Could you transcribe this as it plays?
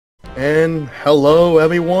And hello,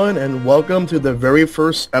 everyone, and welcome to the very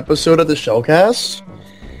first episode of the SHELLCAST.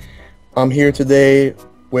 I'm here today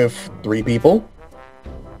with three people.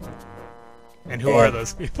 And who are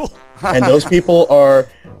those people? And those people are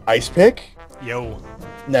Icepick, Yo.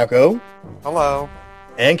 Neko, Hello.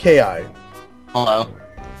 and KI. Hello.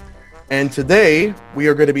 And today, we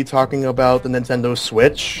are going to be talking about the Nintendo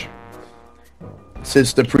Switch,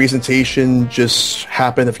 since the presentation just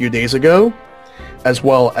happened a few days ago, as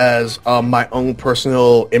well as my own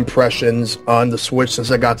personal impressions on the Switch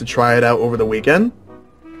since I got to try it out over the weekend.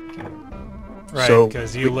 Right,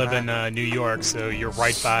 because you live in New York, so you're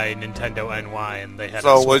right by Nintendo NY, and they had.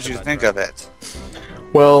 So, what did you think of it?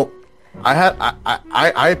 Well,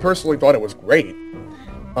 I personally thought it was great.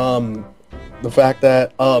 The fact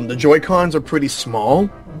that the Joy-Cons are pretty small,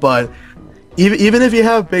 but even if you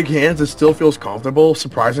have big hands, it still feels comfortable.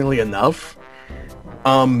 Surprisingly enough,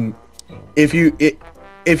 if you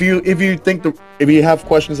have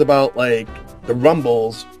questions about like the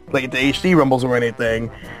rumbles, like the HD rumbles or anything,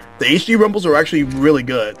 the HD rumbles are actually really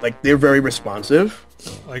good. Like they're very responsive.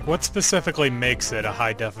 Like what specifically makes it a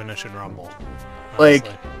high definition rumble?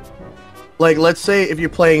 Honestly. Like let's say if you're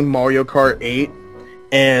playing Mario Kart 8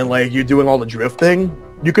 and like you're doing all the drifting,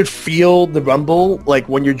 you could feel the rumble like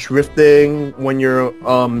when you're drifting, when you're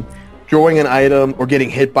throwing an item or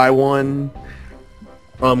getting hit by one,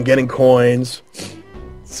 getting coins.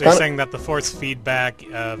 So you're saying that the force feedback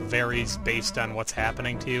varies based on what's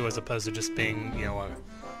happening to you, as opposed to just being, a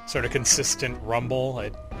sort of consistent rumble.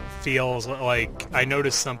 It feels like I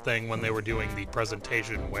noticed something when they were doing the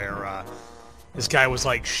presentation where this guy was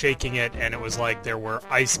like shaking it, and it was like there were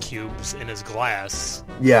ice cubes in his glass.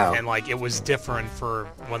 Yeah. And like it was different for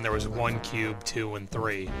when there was 1 cube, 2, and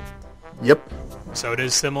 3. Yep. So it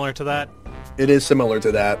is similar to that? It is similar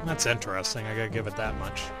to that. That's interesting. I gotta give it that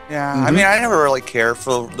much. Yeah, I mean, I never really cared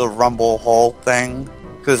for the Rumble whole thing.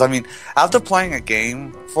 Because, I mean, after playing a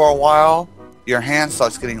game for a while, your hand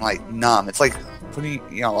starts getting, like, numb. It's like putting,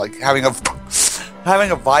 like having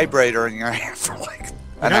a vibrator in your hand for, like,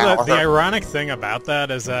 an hour. The ironic thing about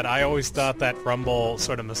that is that I always thought that Rumble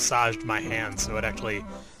sort of massaged my hand, so it actually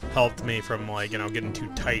helped me from, like, getting too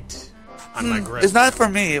tight on my grip. It's not for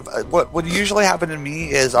me. What usually happened to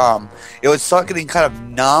me is it would start getting kind of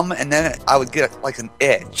numb, and then I would get like an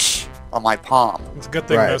itch on my palm. It's a good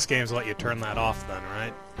thing most games let you turn that off then,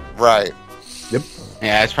 right? Right. Yep.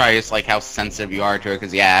 Yeah, it's probably just like how sensitive you are to it,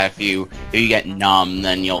 because if you get numb,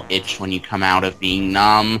 then you'll itch when you come out of being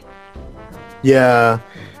numb. Yeah,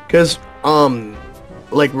 because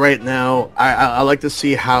like right now, I like to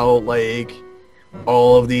see how like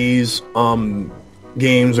all of these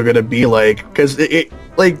games are gonna be like, because it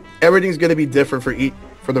like everything's gonna be different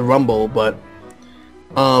for the Rumble, but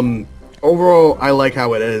overall I like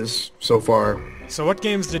how it is so far. So what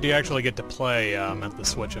games did you actually get to play at the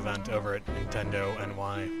Switch event over at Nintendo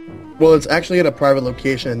NY? Well, it's actually at a private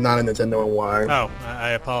location and not a Nintendo NY. Oh,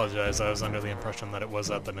 I apologize. I was under the impression that it was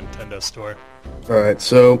at the Nintendo store. Alright,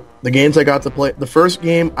 so the games I got to play, the first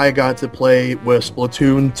game I got to play was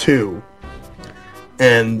Splatoon 2.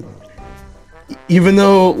 And even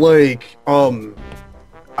though, like,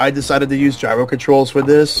 I decided to use gyro controls for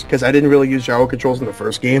this, because I didn't really use gyro controls in the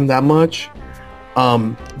first game that much,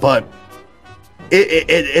 but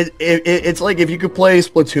it's like if you could play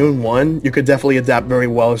Splatoon 1, you could definitely adapt very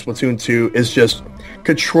well in Splatoon 2. It's just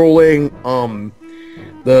controlling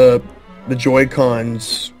the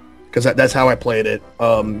Joy-Cons, because that's how I played it.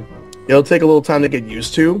 It'll take a little time to get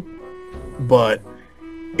used to, but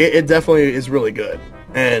it definitely is really good.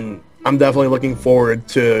 And I'm definitely looking forward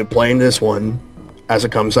to playing this one as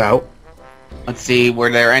it comes out. Let's see, were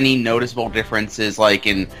there any noticeable differences, like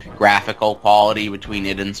in graphical quality between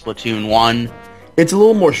it and Splatoon 1? It's a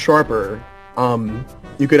little more sharper.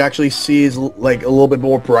 You could actually see it's like a little bit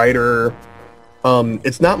more brighter.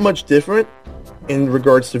 It's not much different in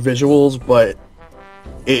regards to visuals, but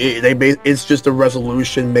it's just the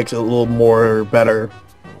resolution makes it a little more better.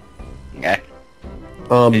 Okay.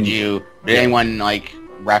 Did anyone like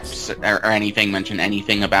reps or anything mention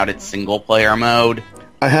anything about its single player mode?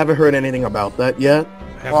 I haven't heard anything about that yet.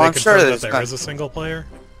 I'm sure that there is a single player.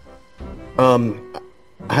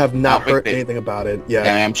 I have not heard anything about it yet.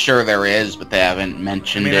 Yeah, I'm sure there is, but they haven't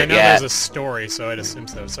mentioned it yet. I know there's a story, so I'd assume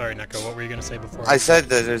so. Sorry, Neko, what were you going to say before? I said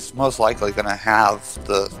that it's most likely going to have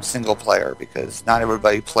the single player, because not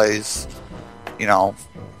everybody plays,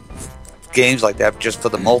 games like that just for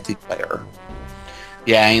the multiplayer.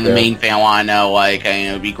 Yeah, I mean, the main fan want to know, like,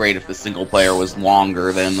 it would be great if the single player was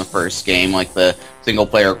longer than the first game. Like, the single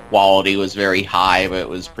player quality was very high, but it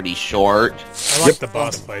was pretty short. I like the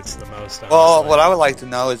boss fights the most. Honestly. Well, what I would like to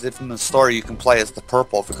know is if in the story you can play as the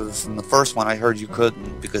purple, because in the first one I heard you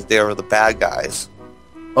couldn't, because they were the bad guys.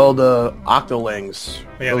 Oh, the Octolings.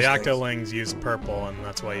 Yeah, the Octolings use purple, and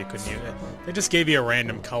that's why you couldn't use it. They just gave you a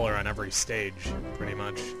random color on every stage, pretty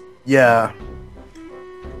much. Yeah.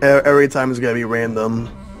 Every time it's gonna be random.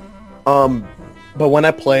 But when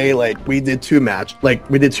I play, like, we did two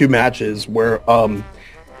matches where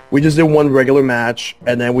we just did one regular match,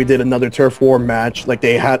 and then we did another turf war match. Like,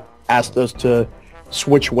 they had asked us to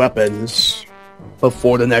switch weapons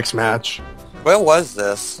before the next match. Where was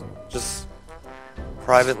this? Just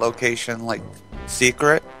private location, like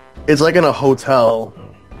secret? It's like in a hotel,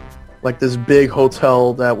 like this big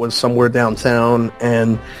hotel that was somewhere downtown,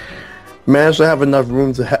 and managed to have enough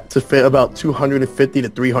room to fit about 250 to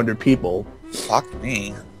 300 people. Fuck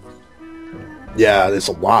me. Yeah, there's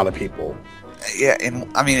a lot of people. Yeah,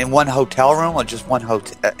 in one hotel room or just one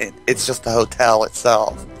hotel? It's just the hotel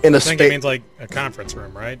itself. In a I think it means like a conference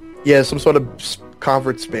room, right? Yeah, some sort of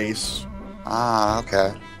conference space. Ah,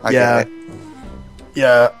 okay. I get it.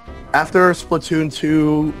 Yeah. After Splatoon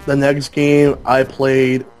 2, the next game I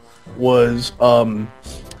played was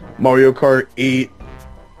Mario Kart 8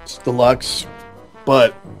 Deluxe.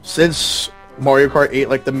 But since Mario Kart 8,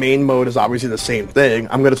 like, the main mode is obviously the same thing,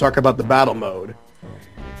 I'm going to talk about the battle mode.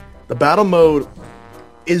 The battle mode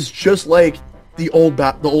is just like the old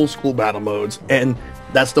school battle modes, and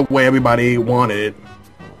that's the way everybody wanted it,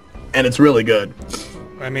 and it's really good.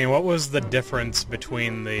 I mean, what was the difference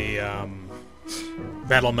between the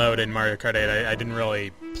battle mode in Mario Kart 8? I didn't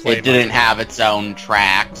really play. It didn't have its own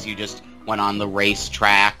tracks. You just went on the race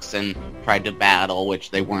tracks and tried to battle,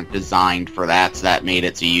 which they weren't designed for that, so that made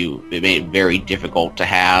it it made it very difficult to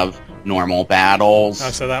have normal battles.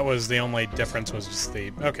 Oh, so that was the only difference, was just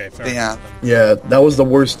the... Okay, fair enough. Yeah, that was the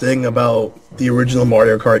worst thing about the original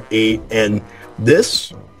Mario Kart 8, and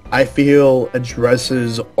this, I feel,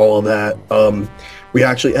 addresses all of that. We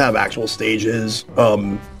actually have actual stages.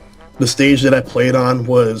 The stage that I played on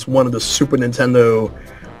was one of the Super Nintendo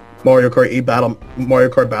Mario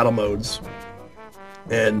Kart battle modes.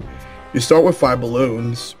 And you start with 5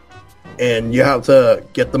 balloons, and you have to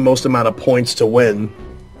get the most amount of points to win.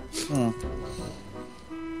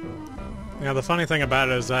 Now, the funny thing about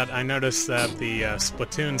it is that I noticed that the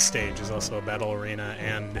Splatoon stage is also a battle arena,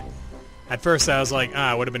 and at first I was like,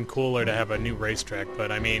 it would have been cooler to have a new racetrack,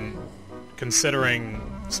 but I mean, considering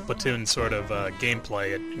Splatoon's sort of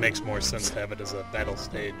gameplay, it makes more sense to have it as a battle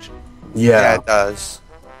stage. Yeah, it does.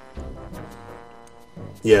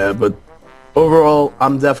 Yeah, but overall,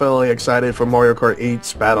 I'm definitely excited for Mario Kart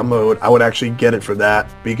 8's battle mode. I would actually get it for that,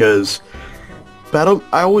 because I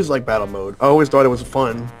always like battle mode. I always thought it was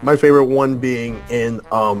fun. My favorite one being in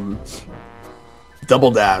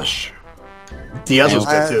Double Dash. DS was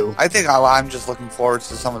good too. I think I'm just looking forward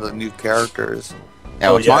to some of the new characters.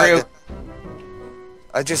 Mario.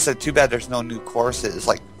 I just said, too bad there's no new courses,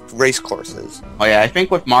 like race courses. Oh yeah, I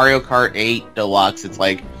think with Mario Kart 8 Deluxe, it's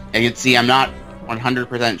like, you can see, I'm not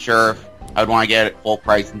 100% sure if I would want to get it full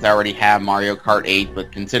price since I already have Mario Kart 8,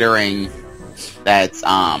 but considering that's,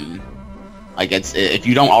 like, if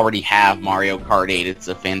you don't already have Mario Kart 8, it's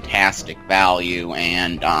a fantastic value,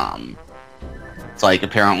 and it's like,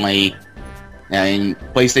 apparently, in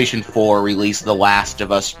PlayStation 4 released The Last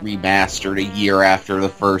of Us Remastered a year after the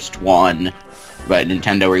first one, but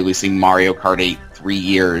Nintendo releasing Mario Kart 8 3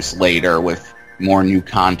 years later with more new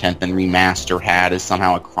content than Remaster had is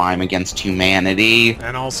somehow a crime against humanity.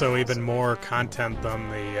 And also even more content than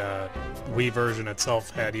the Wii version itself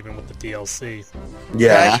had, even with the DLC.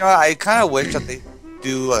 Yeah. I kind of wish that they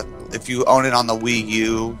do, if you own it on the Wii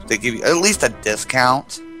U, they give you at least a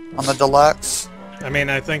discount on the Deluxe. I mean,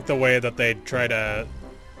 I think the way that they'd try to,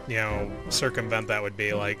 circumvent that would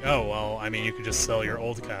be like, oh, well, I mean, you could just sell your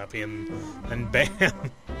old copy and bam.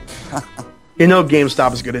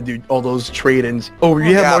 GameStop is going to do all those trade-ins. Oh,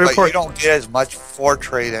 you have Mario Kart. You don't get as much for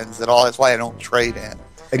trade-ins at all. That's why I don't trade in.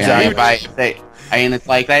 Exactly. It's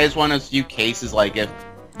like, that is one of those few cases, like, if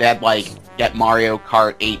that, like, get Mario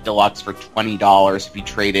Kart 8 Deluxe for $20, if you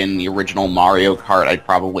trade in the original Mario Kart, I'd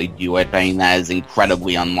probably do it. I mean, that is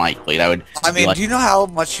incredibly unlikely. That would. Do you know how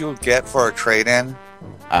much you would get for a trade-in?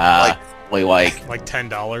 Like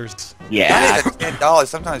 $10. Yeah. Not even $10.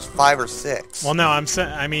 Sometimes $5 or $6. Well, no,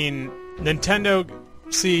 I mean, Nintendo.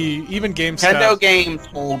 See, even GameStop. Nintendo games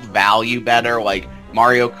hold value better. Like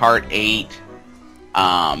Mario Kart 8.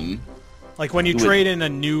 Like when you trade in a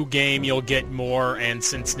new game, you'll get more. And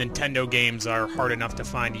since Nintendo games are hard enough to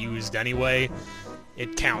find used anyway,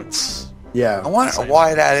 it counts. Yeah. I wonder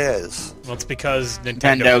why that is. Well, it's because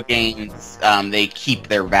Nintendo games, they keep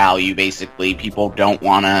their value, basically. People don't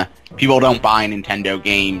buy Nintendo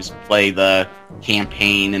games, play the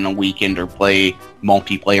campaign in a weekend, or play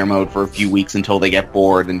multiplayer mode for a few weeks until they get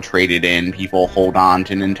bored and trade it in. People hold on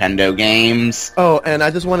to Nintendo games. Oh, and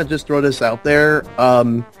I just want to just throw this out there.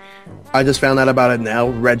 I just found out about it now.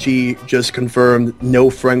 Reggie just confirmed no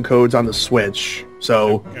friend codes on the Switch.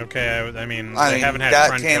 So okay, I mean they haven't had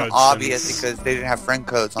friend codes. That came obvious because they didn't have friend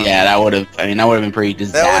codes on. Yeah, that would have been pretty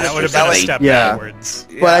disastrous. That would have been a step backwards.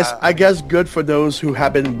 Yeah. But I guess good for those who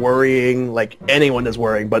have been worrying, like anyone is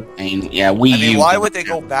worrying. But why would they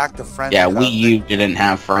go back to friend? Yeah, codes? Wii U didn't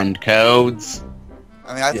have friend codes.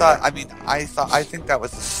 I think that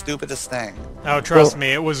was the stupidest thing. Oh, trust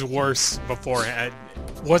me, it was worse before.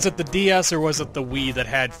 Was it the DS or was it the Wii that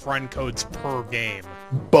had friend codes per game?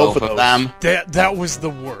 Both of them. That was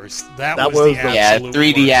the worst. That was the absolute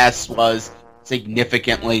 3DS worst. was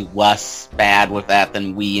significantly less bad with that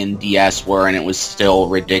than Wii and DS were, and it was still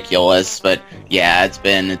ridiculous. But yeah, it's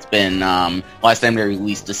been last time they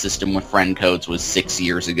released a system with friend codes was 6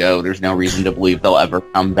 years ago. There's no reason to believe they'll ever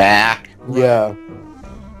come back. Yeah.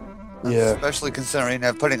 Yeah. Especially considering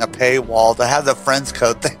they're putting a paywall to have the friends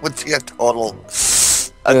code thing would be a total.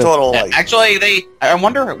 Actually, I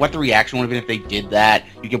wonder what the reaction would have been if they did that.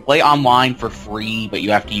 You can play online for free, but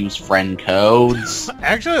you have to use friend codes.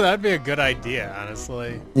 Actually, that'd be a good idea,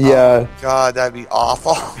 honestly. Yeah. Oh, God, that'd be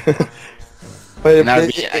awful. But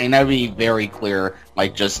that'd be very clear,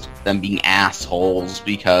 like just them being assholes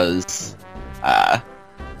because. I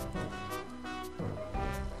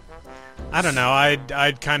don't know.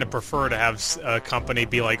 I'd kind of prefer to have a company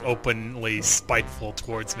be like openly spiteful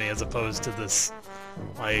towards me as opposed to this,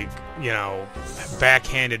 like,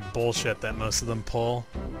 backhanded bullshit that most of them pull.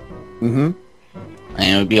 Mm-hmm.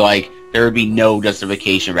 And it would be like there would be no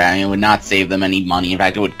justification for it. It would not save them any money. In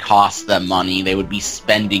fact, it would cost them money. They would be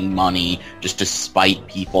spending money just to spite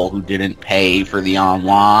people who didn't pay for the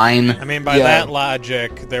online. I mean, by that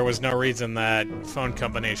logic, there was no reason that phone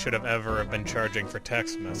companies should have ever been charging for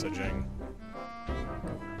text messaging.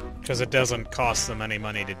 Because it doesn't cost them any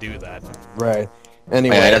money to do that. Right.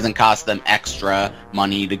 Anyway, it doesn't cost them extra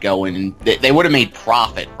money to go in, and they would have made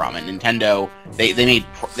profit from it. Nintendo,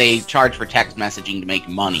 they charge for text messaging to make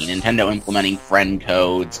money. Nintendo implementing friend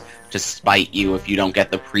codes to spite you if you don't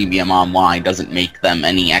get the premium online doesn't make them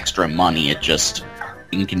any extra money. It just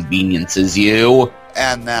inconveniences you.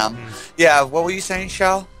 And yeah, what were you saying,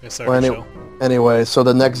 Shell? Yes, sir. Anyway, so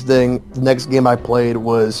the next game I played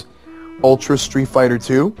was Ultra Street Fighter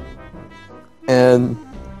 2, and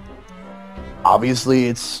obviously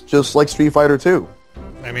it's just like Street Fighter 2.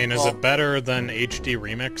 I mean, is it better than HD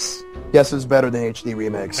Remix? Yes, it's better than HD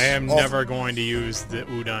Remix. I am never going to use the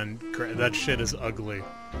Udon. That shit is ugly.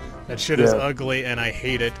 That shit is ugly, and I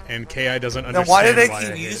hate it, and KI doesn't understand why do they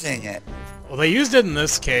keep using it? Well, they used it in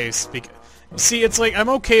this case because... See, it's like, I'm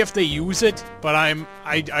okay if they use it, but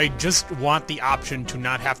I just want the option to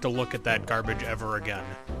not have to look at that garbage ever again.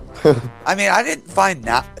 I mean, I didn't find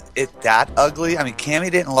it that ugly. I mean,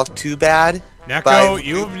 Cammy didn't look too bad. Neko,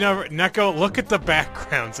 Neko, look at the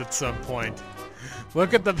backgrounds at some point.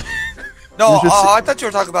 Look at the... No, I thought you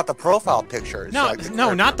were talking about the profile pictures. No,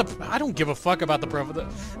 not the... I don't give a fuck about the profile.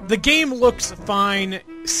 The game looks fine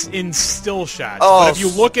in still shots, but if you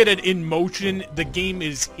look at it in motion, the game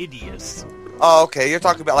is hideous. Oh, okay. You're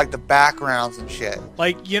talking about like the backgrounds and shit.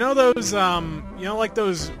 Like, those like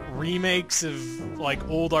those remakes of like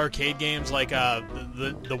old arcade games, like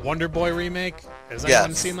the Wonder Boy remake. Has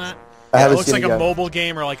anyone seen that? It looks like a mobile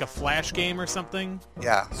game or like a Flash game or something.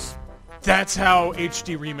 Yeah. That's how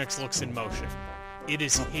HD Remix looks in motion. It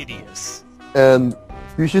is hideous. And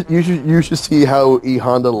you should see how E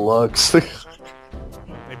Honda looks. Isn't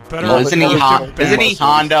E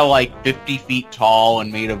Honda like 50 feet tall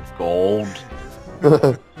and made of gold?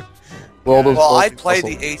 Well, I played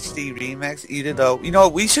the HD Remix, even though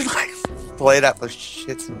we should like play that for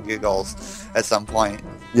shits and giggles at some point.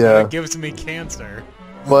 Yeah, it gives me cancer.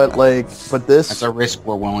 But this... That's a risk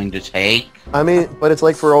we're willing to take. I mean, but it's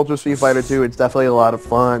like for Ultra Street Fighter 2, it's definitely a lot of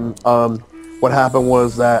fun. What happened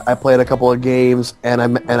was that I played a couple of games, and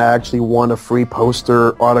I actually won a free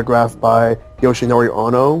poster autographed by Yoshinori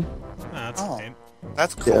Ono.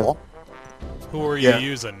 That's cool. Yeah. Who were you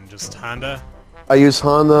using? Just Honda? I used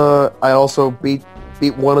Honda. I also beat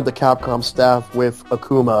one of the Capcom staff with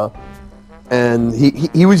Akuma, and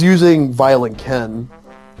he was using Violent Ken.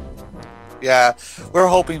 Yeah, we're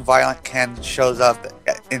hoping Violent Ken shows up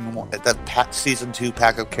in the season 2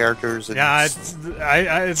 pack of characters. And Yeah,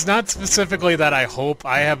 it's not specifically that I hope.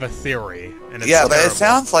 I have a theory, and it's yeah, but terrible. it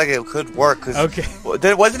sounds like it could work. Cause Okay.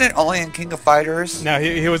 Wasn't it only in King of Fighters? No,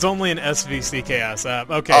 he was only in SVC Chaos. Okay,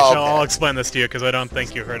 Oh, so okay. I'll explain this to you because I don't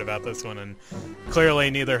think you heard about this one, and clearly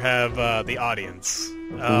neither have the audience.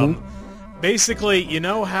 Basically, you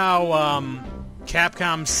know how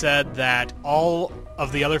Capcom said that all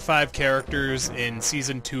of the other 5 characters in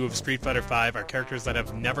Season 2 of Street Fighter V are characters that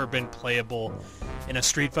have never been playable in a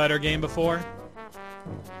Street Fighter game before?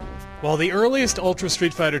 Well, the earliest Ultra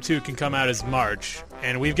Street Fighter 2 can come out is March,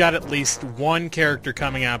 and we've got at least one character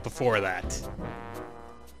coming out before that.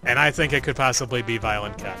 And I think it could possibly be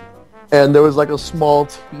Violent Ken. And there was like a small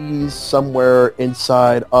tease somewhere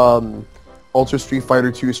inside Ultra Street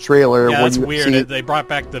Fighter 2's trailer. Yeah, where that's you weird. see- They brought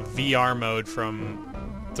back the VR mode from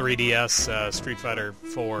 3DS Street Fighter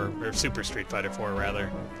 4, or Super Street Fighter 4, rather.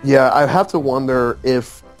 Yeah, I have to wonder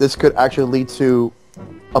if this could actually lead to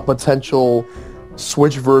a potential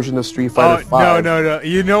Switch version of Street Fighter 5. No.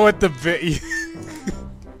 You know what the...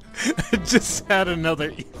 I just had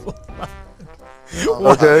another evil thought.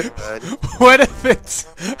 Okay. Good. What if it's...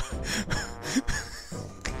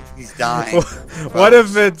 He's dying. What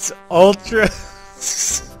if it's Ultra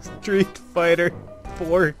Street Fighter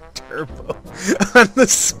 4 Turbo on the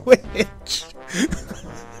Switch?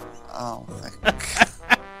 Oh my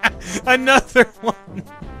god. Another one.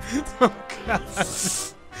 Oh god.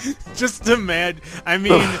 Just imagine. I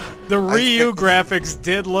mean, the Ryu graphics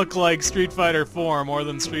did look like Street Fighter 4 more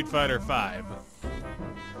than Street Fighter 5.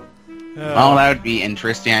 Well, that would be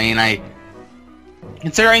interesting. I mean,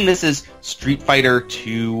 considering this is Street Fighter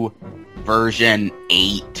 2 version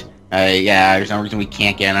 8, yeah, there's no reason we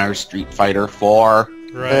can't get another Street Fighter 4.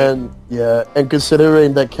 Right. And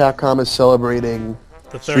considering that Capcom is celebrating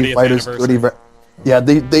The Street 30th Fighter's anniversary.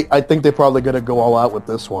 yeah, I think they're probably gonna go all out with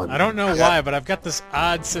this one. I don't know why, but I've got this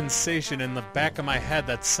odd sensation in the back of my head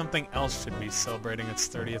that something else should be celebrating its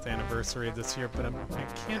 30th anniversary this year, but I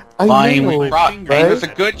can't. Fine, know, right? there's a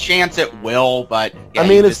good chance it will, but yeah, I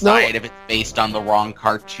mean, you it's not- decide if it's based on the wrong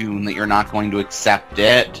cartoon that you're not going to accept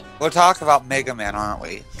it. We're talking about Mega Man, aren't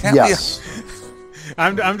we? Can't Yes.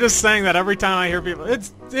 I'm just saying that every time I hear people,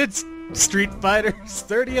 it's Street Fighter's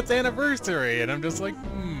 30th anniversary, and I'm just like,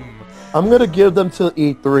 I'm gonna give them till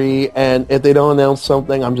E3, and if they don't announce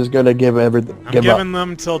something, I'm just gonna give everything. I'm give giving up.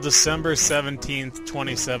 them till December 17th,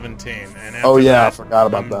 2017, and after Oh yeah, I that, forgot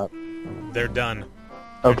about that. they're done.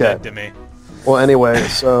 They're Okay. dead to me. Well, anyway,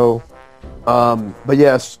 so, but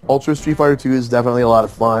yes, Ultra Street Fighter 2 is definitely a lot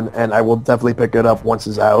of fun, and I will definitely pick it up once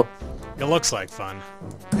it's out. It looks like fun.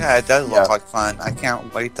 Yeah, it does Yeah. look like fun. I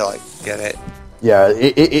can't wait to get it. Yeah,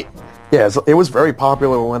 it was very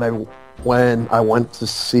popular when I went to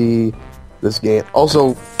see this game.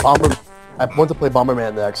 Also, I went to play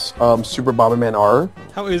Bomberman next, Super Bomberman R.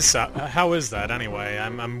 How is that anyway?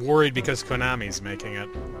 I'm worried because Konami's making it,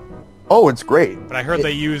 Oh, it's great. but I heard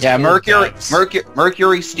they used Yeah, old devs.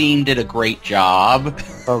 Mercury Steam did a great job.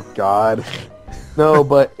 Oh God, no,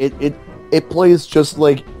 but it plays just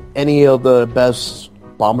like any of the best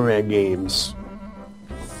Bomberman games.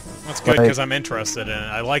 That's good like- because I'm interested in it.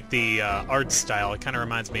 I like the art style. It kind of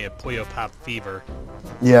reminds me of Puyo Pop Fever.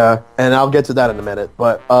 Yeah, and I'll get to that in a minute.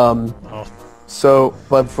 But Oh,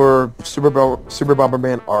 but for Super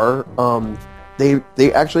Bomberman R,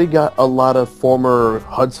 they actually got a lot of former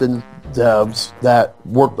Hudson devs that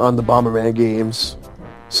worked on the Bomberman games,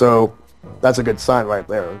 so that's a good sign right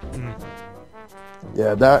there.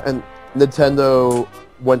 Yeah, that and Nintendo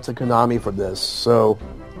went to Konami for this, so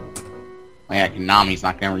Yeah, Konami's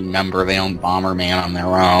not going to remember they own Bomberman on their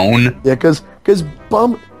own. yeah, because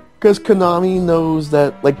Konami knows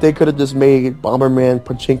that they could have just made Bomberman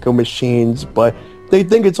pachinko machines, but they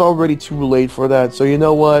think it's already too late for that. So you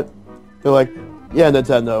know what? They're like, yeah,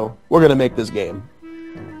 Nintendo, we're gonna make this game.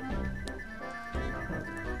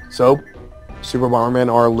 So, Super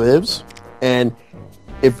Bomberman R lives, and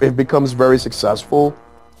if it becomes very successful,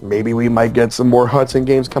 maybe we might get some more Hudson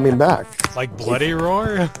games coming back. like Bloody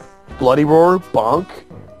Roar? Bloody Roar, Bonk,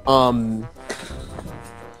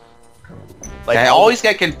 I always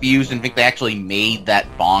get confused and think they actually made that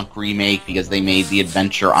Bonk remake because they made the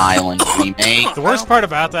Adventure Island remake. The worst part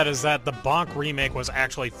about that is that the Bonk remake was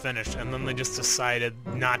actually finished, and then they just decided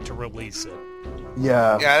not to release it.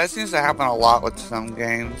 yeah. Yeah, that seems to happen a lot with some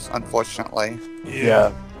games, unfortunately.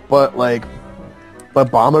 Yeah, but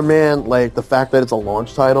Bomberman, the fact that it's a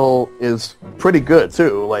launch title is pretty good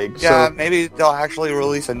too. Yeah, so, maybe they'll actually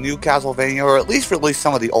release a new Castlevania, or at least release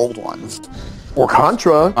some of the old ones. or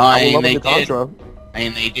Contra. I would love they a new Contra.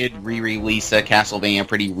 They did re-release a Castlevania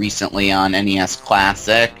pretty recently on NES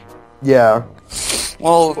Classic. Yeah,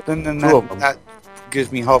 Well, then Two of them. that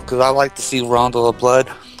gives me hope, because I like to see Rondo of Blood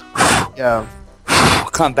Yeah.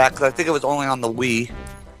 come back, because I think it was only on the Wii.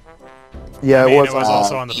 Yeah, I mean, it was.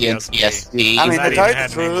 also on the PSP. PSP. I mean, That to tell you even the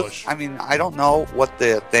had truth, English. I mean, I don't know what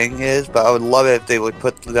the thing is, but I would love it if they would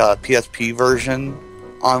put the PSP version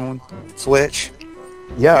on Switch.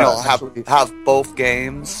 Yeah, You know, actually, have both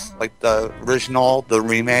games, like the original, the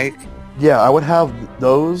remake. yeah, I would have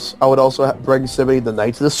those. I would also bring Symphony of the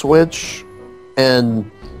Night to the Switch, and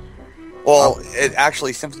Well, it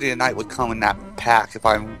actually Symphony of the Night would come in that pack, if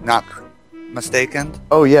I'm not mistaken.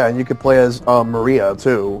 oh yeah, and you could play as Maria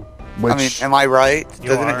too. Which I mean, am I right? You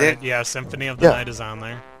Doesn't are, it? yeah, Symphony of the Yeah. Night is on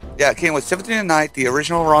there. Yeah, it came with Symphony of the Night, the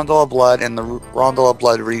original Rondo of Blood, and the Rondo of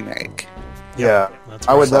Blood remake. yeah, That's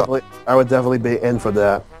I would right. definitely be in for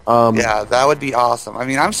that. Yeah, that would be awesome. I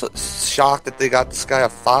mean, I'm so shocked that they got this guy a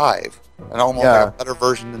 5. And almost Yeah. got a better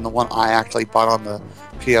version than the one I actually bought on the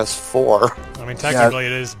PS4. I mean, technically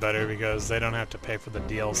it is better because they don't have to pay for the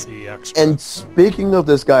DLC extra. And speaking of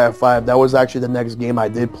this guy at 5, that was actually the next game I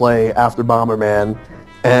did play after Bomberman.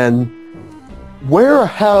 And where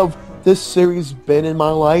have this series been in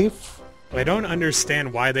my life? I don't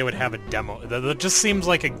understand why they would have a demo. That just seems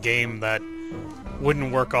like a game that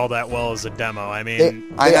wouldn't work all that well as a demo. I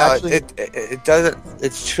mean, I They know actually- it doesn't.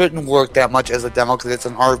 It shouldn't work that much as a demo because it's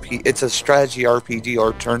an RP. It's a strategy RPG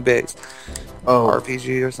or turn-based Oh,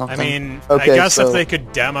 RPG or something. I mean, Okay, I guess so- if they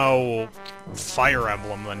could demo Fire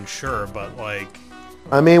Emblem, then sure. But like,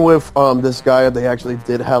 I mean, with this guy, they actually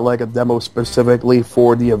did have like a demo specifically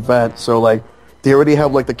for the event. So like, they already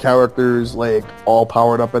have like the characters like all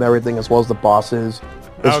powered up and everything, as well as the bosses.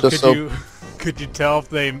 It's how just so could you tell if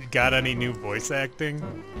they got any new voice acting?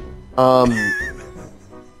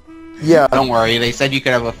 yeah. Don't worry, they said you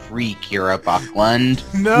could have a free Kira Buckland.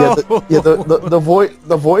 No. The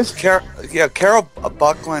voice. Carol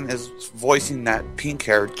Buckland is voicing that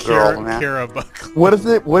pink-haired girl. man. Kira Buck. What is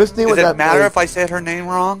it? What is the name Does of it that? matter if I said her name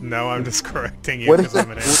wrong? No, I'm just correcting you. What is 'cause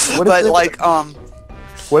I'm it? an idiot. What is But it? like,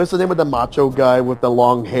 What is the name of the macho guy with the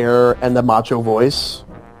long hair and the macho voice?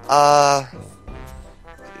 I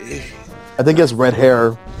think he has red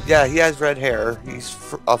hair. yeah, he has red hair. He's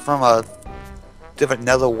from a different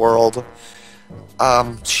netherworld.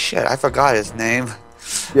 Shit, I forgot his name.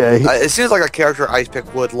 Yeah, It seems like a character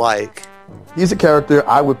Icepick would like. he's a character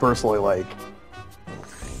I would personally like.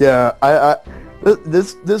 Yeah,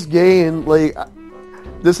 this game, like,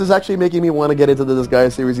 this is actually making me want to get into the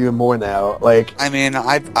Disgaea series even more now. Like, I mean,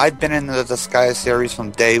 I've been in the Disgaea series from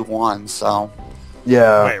day one, so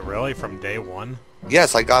yeah, Wait, really? From day one?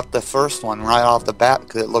 yes, I got the first one right off the bat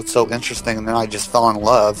because it looked so interesting, and then I just fell in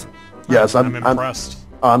love. yes, I'm impressed.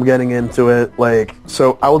 I'm getting into it. Like,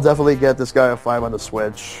 so I will definitely get Disgaea 5 on the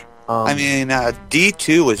Switch. I mean,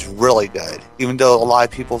 D2 was really good, even though a lot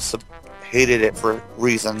of people hated it for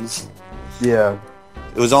reasons. yeah,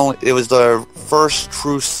 It was the first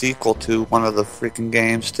true sequel to one of the freaking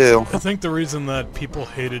games too. I think the reason that people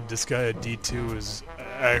hated Disgaea D2 is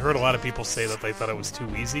I heard a lot of people say that they thought it was too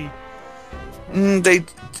easy.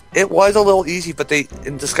 It was a little easy, but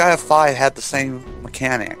in Disgaea 5 had the same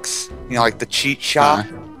mechanics. You know, like the cheat shop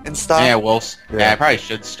and stuff. Yeah, well, Yeah. I probably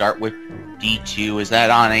should start with D2. Is that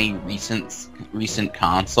on a recent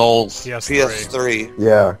consoles? PS3.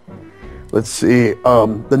 yeah. Let's see.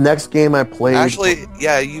 The next game I played. Actually,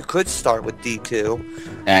 yeah, you could start with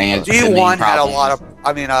D2. Yeah, D1 had a lot of.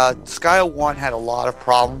 I mean, Disgaea 1 had a lot of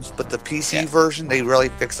problems, but the PC version they really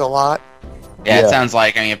fixed a lot. Yeah, Yeah. it sounds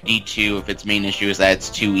like, I mean, if D2, if its main issue is that it's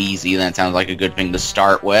too easy, then it sounds like a good thing to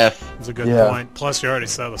start with. It's a good Yeah. point. Plus, you already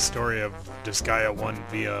saw the story of Disgaea 1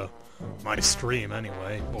 via my stream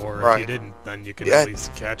anyway. Or if you Right. didn't, then you could Yeah. at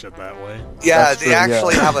least catch it that way. Yeah, That's they true, yeah.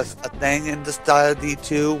 actually have a thing in Disgaea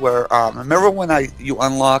D2 where remember when you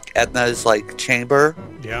unlock Edna's like chamber?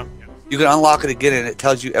 Yeah. You can unlock it again, and it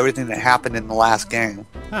tells you everything that happened in the last game.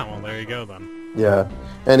 Oh, well, there you go then. Yeah.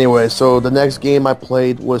 Anyway, so the next game I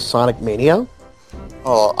played was Sonic Mania.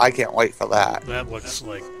 Oh, I can't wait for that. That looks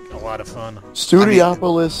like a lot of fun.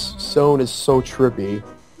 Studiopolis Zone is so trippy.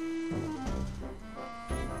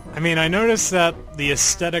 I mean, I noticed that the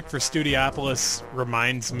aesthetic for Studiopolis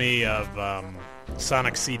reminds me of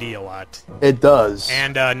Sonic CD a lot. It does.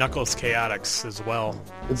 And Knuckles Chaotix as well.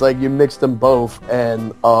 It's like you mix them both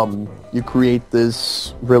and you create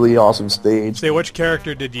this really awesome stage. Say, which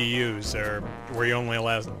character did you use, or were you only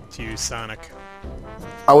allowed to use Sonic?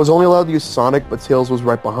 I was only allowed to use Sonic, but Tails was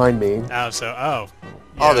right behind me. Oh.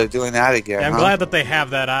 Oh, Yeah. they're doing that again. Yeah, I'm huh? glad that they have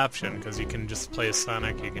that option, because you can just play as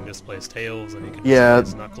Sonic, you can just play as Tails, and you can Yeah,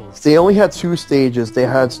 just play as Knuckles. They only had two stages. They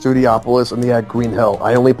had Studiopolis and they had Green Hill.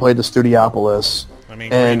 I only played the Studiopolis. I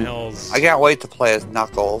mean, and- Green Hills... I can't wait to play as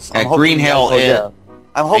Knuckles. I'm Yeah, hoping Green Hill Knuckles- is... yeah.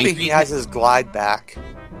 I'm hoping he has his glide back.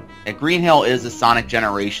 And Green Hill is a Sonic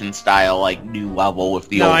Generation style, like, new level with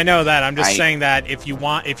the No, old... I know that. I'm just saying that if you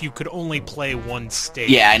could only play one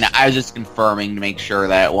stage. Yeah, I was just confirming to make sure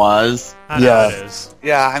that it was. I know it is.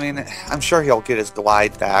 Yeah, I mean, I'm sure he'll get his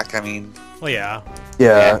glide back. I mean... Well, yeah.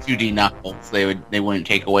 Yeah, 2D Knuckles. They wouldn't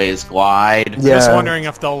take away his glide. Yeah. Just wondering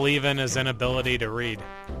if they'll leave in his inability to read.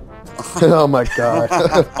 Oh my god.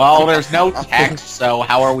 Well, there's no text, so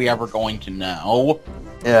how are we ever going to know?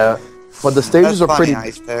 Yeah. But the stages That's are funny,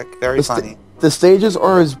 pretty... Icepick. Very funny. The stages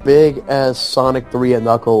are as big as Sonic 3 and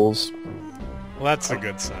Knuckles. Well, that's a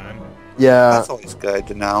good sign. Yeah. That's always good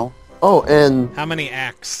to know. Oh, and How many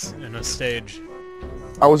acts in a stage?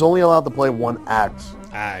 I was only allowed to play one act.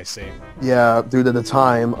 Ah, I see. Yeah, due to the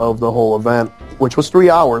time of the whole event, which was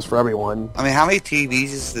 3 hours for everyone. I mean, how many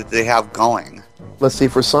TVs did they have going? Let's see,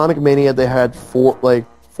 for Sonic Mania, they had four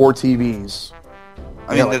TVs.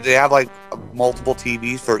 I mean, did they have, like, multiple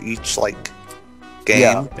TVs for each, like, game?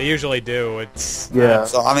 Yeah. They usually do. It's Yeah.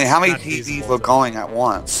 So, I mean, how many Not TVs feasible were to- going at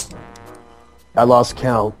once? I lost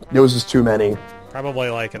count. There was just too many. probably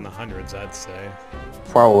like in the hundreds, I'd say.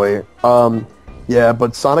 Probably. Yeah,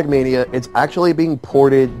 but Sonic Mania, it's actually being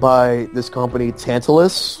ported by this company,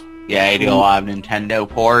 Tantalus. Yeah, they do a lot of Nintendo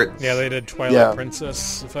ports. Yeah, they did Twilight Yeah.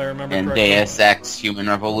 Princess, if I remember And correctly. Deus Ex Human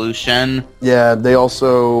Revolution. Yeah, they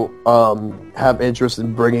also have interest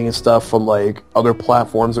in bringing stuff from like other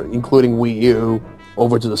platforms, including Wii U,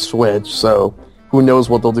 over to the Switch. So who knows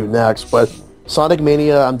what they'll do next? But Sonic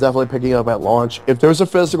Mania, I'm definitely picking up at launch. If there's a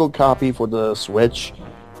physical copy for the Switch,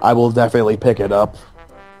 I will definitely pick it up.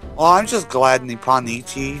 Well, I'm just glad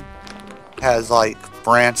Nipponichi has, like,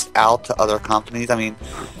 branched out to other companies. I mean,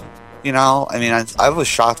 you know, I was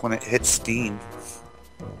shocked when it hit Steam.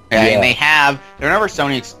 Yeah, Yeah. and they're never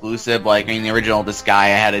Sony exclusive. Like, the original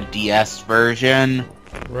Disgaea had a DS version.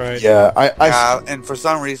 Right. Yeah, Yeah, and for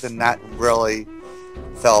some reason that really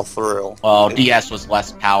fell through. Well, DS was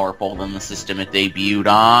less powerful than the system it debuted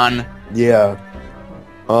on. yeah.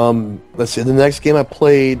 Let's see. The next game I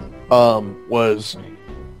played was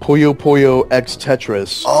Puyo Puyo X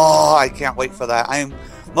Tetris. Oh, I can't wait for that. I'm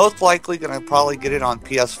most likely going to probably get it on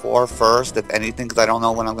PS4 first, if anything, because I don't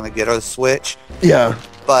know when I'm going to get a Switch. Yeah.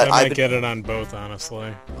 But I might get it on both,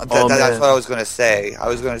 honestly. Oh, that's man. what I was going to say.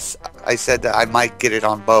 I said that I might get it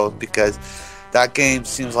on both because that game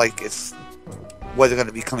seems like it's whether going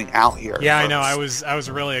to be coming out here. Yeah, I first. know. I was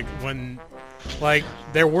really when, like,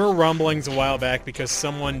 there were rumblings a while back because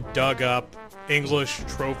someone dug up English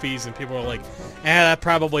trophies and people were like, that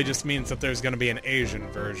probably just means that there's going to be an Asian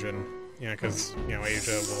version. You know, because, you know,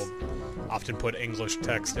 Asia will often put English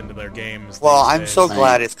text into their games. Well, these I'm days. so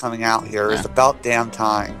glad it's coming out here. It's about damn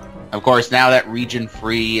time. Of course, now that Region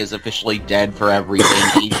Free is officially dead for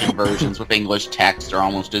everything, Asian versions with English text are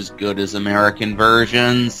almost as good as American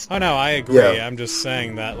versions. Oh, no, I agree. Yeah. I'm just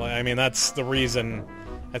saying that, like, I mean, that's the reason.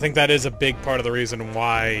 I think that is a big part of the reason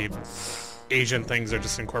why Asian things are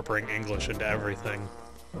just incorporating English into everything.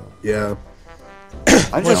 Yeah.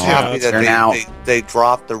 I'm just Well, happy they're that now- they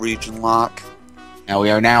dropped the region lock. Now we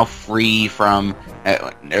are now free from...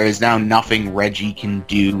 there is now nothing Reggie can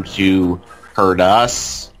do to hurt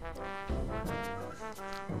us.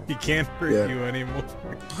 He can't hurt Yeah. you anymore.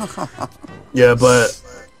 Yeah, but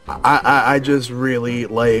I just really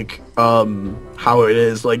like how it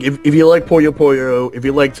is. Like if you like Puyo Puyo, if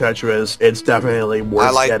you like Tetris, it's definitely worth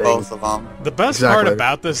I like getting. both of them. The best part Exactly.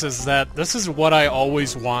 about this is that this is what I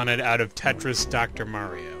always wanted out of Tetris Dr.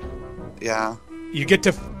 Mario. Yeah. You get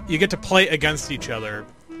to play against each other.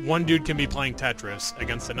 One dude can be playing Tetris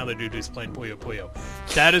against another dude who's playing Puyo Puyo.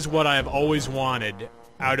 That is what I have always wanted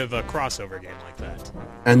out of a crossover game like that.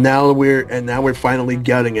 And now we're finally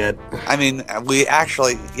getting it. I mean, we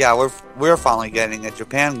actually, yeah, we're finally getting it.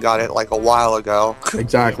 Japan got it like a while ago.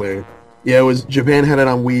 Exactly. Yeah, it was Japan had it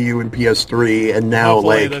on Wii U and PS3, and now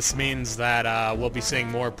Hopefully like this means that we'll be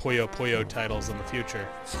seeing more Puyo Puyo titles in the future.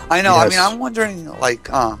 I know. I Yes. mean, I'm wondering,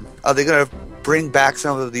 like, are they gonna bring back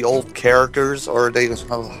some of the old characters, or are they just?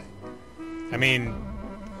 I mean,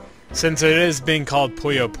 since it is being called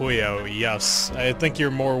Puyo Puyo, yes. I think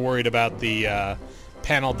you're more worried about the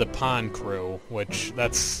Panel de Pan crew, which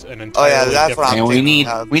that's an entirely that's what different... I'm And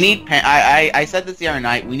we need I said this the other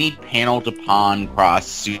night, we need Panel to Pawn cross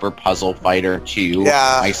Super Puzzle Fighter 2.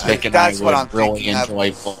 Yeah, Icepick and that's I what would I'm really thinking of. enjoy.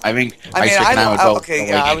 I think I mean, Icepick and I would both okay, really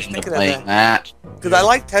yeah, I get was into thinking of playing that. Because I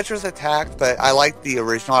like Tetris Attack, but I like the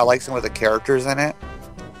original. I like some of the characters in it.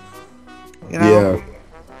 You know,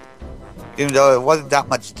 yeah. even though it wasn't that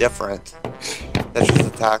much different. Tetris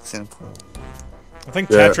Attacks and I think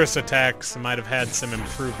Tetris Attacks might have had some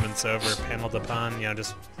improvements over Panel Upon,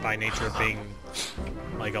 just by nature of being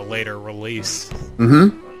like a later release.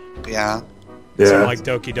 Mm-hmm. Yeah. So like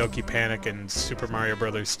Doki Doki Panic and Super Mario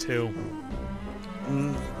Brothers 2.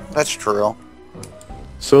 That's true.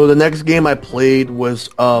 So the next game I played was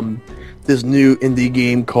this new indie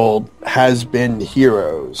game called Has Been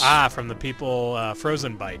Heroes. From the people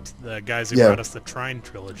Frozen Byte, the guys who brought us the Trine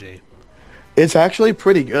trilogy. It's actually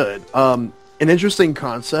pretty good. An interesting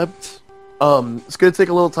concept. It's going to take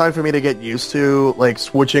a little time for me to get used to, like,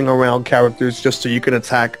 switching around characters just so you can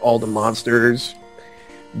attack all the monsters.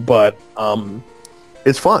 But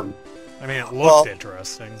it's fun. I mean, it looked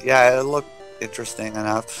interesting. Yeah, it looked interesting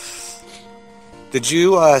enough. Did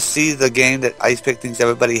you see the game that Icepick thinks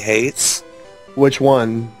everybody hates? Which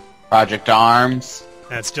one? Project Arms.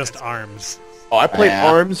 That's just Arms. Oh, I played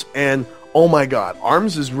Arms, and oh my god,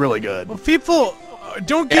 Arms is really good. Well, people,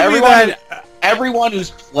 don't give me that... Everyone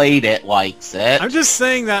who's played it likes it. I'm just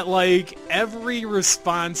saying that, like, every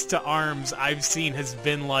response to Arms I've seen has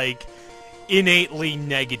been, like, innately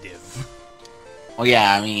negative. Well,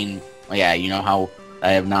 yeah, I mean, you know how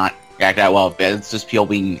I have not reacted that well, but it's just people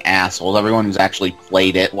being assholes. Everyone who's actually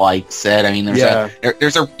played it likes it. I mean, there's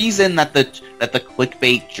a reason that the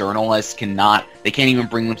clickbait journalists can't even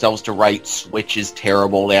bring themselves to write Switch is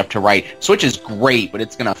terrible. They have to write Switch is great, but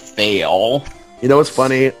it's gonna fail. You know what's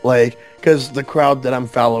funny? Like, because the crowd that I'm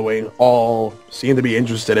following all seem to be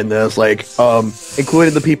interested in this, like,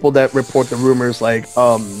 including the people that report the rumors, like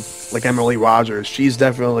Emily Rogers. She's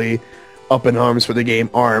definitely up in arms for the game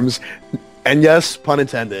Arms. And yes, pun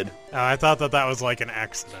intended. I thought that was like an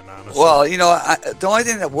accident, honestly. Well, the only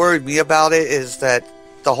thing that worried me about it is that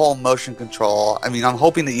the whole motion control. I mean, I'm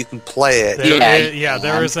hoping that you can play it.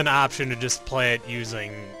 There is an option to just play it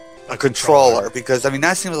using a controller, because, I mean,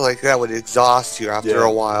 that seems like that would exhaust you after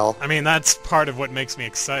a while. I mean, that's part of what makes me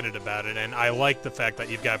excited about it, and I like the fact that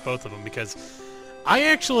you've got both of them, because I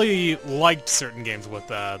actually liked certain games with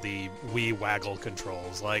the Wii waggle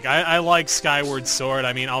controls. Like, I like Skyward Sword.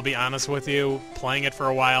 I mean, I'll be honest with you, playing it for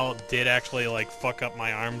a while did actually, like, fuck up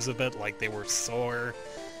my arms a bit. Like, they were sore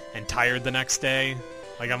and tired the next day.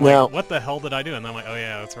 Like, I'm like, what the hell did I do? And I'm like, oh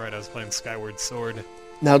yeah, that's right, I was playing Skyward Sword.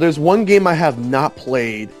 Now, there's one game I have not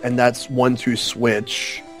played, and that's 1-2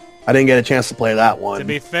 Switch. I didn't get a chance to play that one. To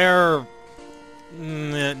be fair,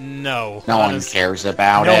 no. No one cares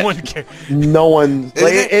about it. No one cares. No one. Isn't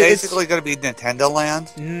it basically going to be Nintendo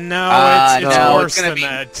Land? No, it's worse than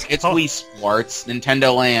that. It's Wii Sports.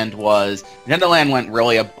 Nintendo Land went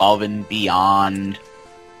really above and beyond.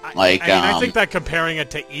 Like, I think that comparing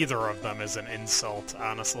it to either of them is an insult,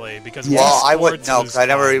 honestly, because well, I wouldn't know because I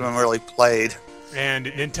never even really played. And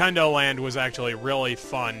Nintendo Land was actually really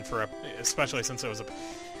fun especially since it was a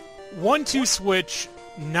 1-2 Switch.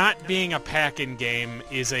 Not being a pack-in game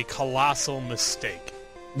is a colossal mistake.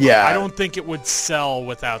 Yeah, I don't think it would sell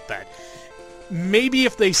without that. Maybe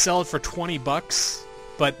if they sell it for $20,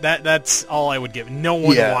 but that's all I would give. No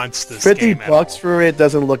one wants this game at all. $50 for it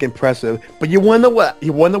doesn't look impressive. But you wonder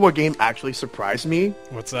what game actually surprised me?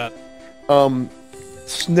 What's that?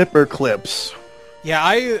 Snipper Clips. Yeah,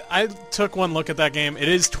 I took one look at that game. It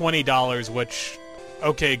is $20, which,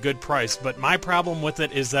 okay, good price. But my problem with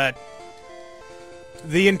it is that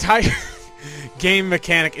the entire game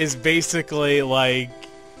mechanic is basically like...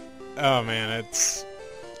 Oh, man, let's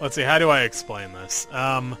see, how do I explain this?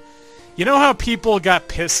 You know how people got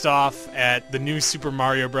pissed off at the new Super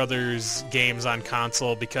Mario Brothers games on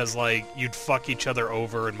console because, like, you'd fuck each other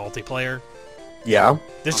over in multiplayer? Yeah.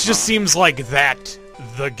 This just seems like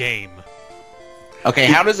the game. Okay,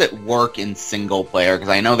 how does it work in single player? Because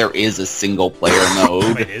I know there is a single player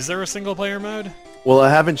mode. Wait, is there a single player mode? Well,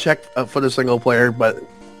 I haven't checked for the single player, but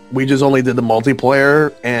we just only did the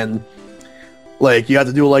multiplayer, and like you have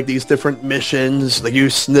to do like these different missions. Like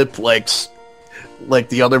you snip like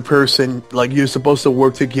the other person. Like you're supposed to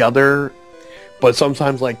work together, but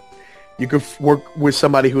sometimes like you could work with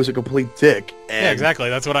somebody who's a complete dick. And yeah,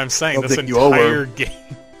 exactly. That's what I'm saying. This entire game.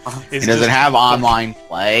 Does it have online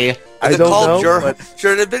play? I don't know.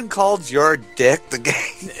 Should it have been called Your Dick, the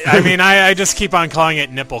game? I mean, I just keep on calling it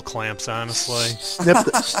nipple clamps, honestly.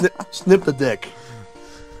 Snip the dick.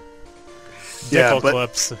 Dickle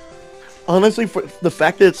clips. Honestly, for the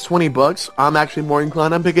fact that it's $20, I'm actually more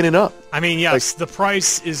inclined on picking it up. I mean, yes, the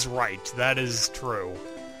price is right. That is true.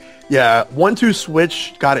 Yeah, 1-2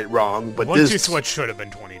 Switch got it wrong, but 1-2 Switch should have been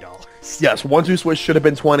 $20. Yes, 1-2 Switch should have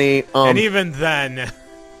been $20. And even then...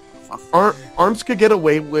 Arms could get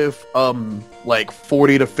away with like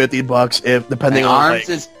 $40 to $50 if depending on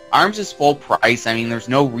Arms is full price. I mean, there's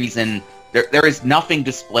no reason there is nothing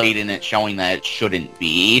displayed in it showing that it shouldn't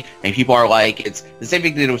be. And people are like, it's the same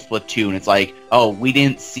thing they did with Splatoon. It's like, oh, we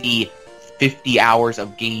didn't see 50 hours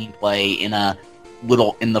of gameplay in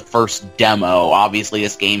the first demo. Obviously,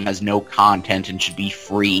 this game has no content and should be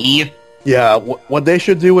free. Yeah, what they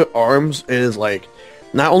should do with ARMS is, like,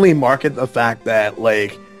 not only market the fact that,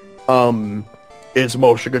 like, it's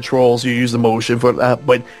motion controls, you use the motion for that,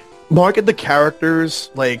 but market the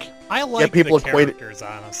characters, like, I like get people the characters,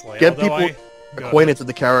 honestly. Get people acquainted to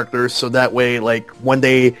the characters, so that way, like, when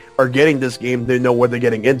they are getting this game, they know what they're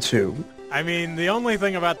getting into. I mean, the only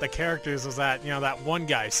thing about the characters is that, that one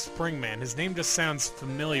guy, Springman, his name just sounds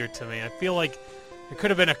familiar to me. I feel like there could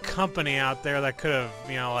have been a company out there that could have,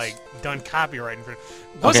 like, done copywriting for it.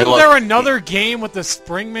 Wasn't there another game with the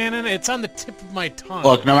Springman in it? It's on the tip of my tongue.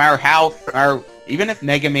 Look, no matter how, even if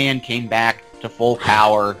Mega Man came back to full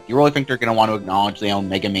power, you really think they're going to want to acknowledge they own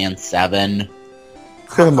Mega Man 7?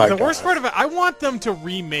 Oh my the God. worst part of it, I want them to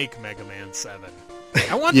remake Mega Man 7.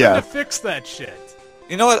 I want them to fix that shit.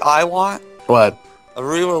 You know what I want? What? A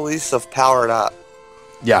re-release of Powered Up.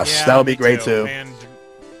 Yes, that would be great too. And,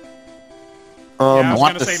 I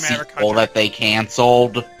want the sequel that they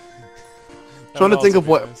canceled. Trying to think of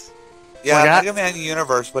what... Yeah, Mega Man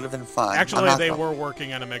Universe would have been fun. Actually, they were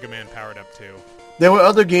working on a Mega Man Powered Up too. There were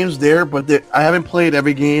other games there, but I haven't played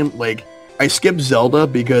every game. Like, I skipped Zelda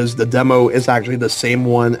because the demo is actually the same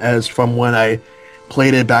one as from when I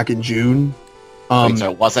played it back in June. Wait,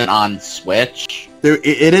 so it wasn't on Switch?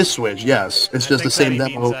 It is Switch, yes. It's just the same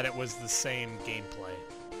demo. Means that it was the same gameplay.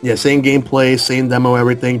 Yeah, same gameplay, same demo,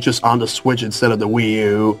 everything, just on the Switch instead of the Wii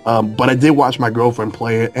U. But I did watch my girlfriend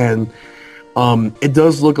play it, and it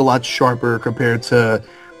does look a lot sharper compared to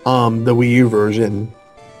the Wii U version.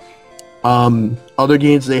 Other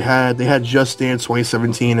games they had Just Dance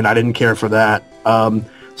 2017, and I didn't care for that.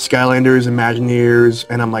 Skylanders, Imagineers,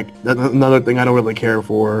 and I'm like, that's another thing I don't really care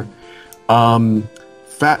for.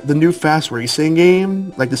 The new Fast Racing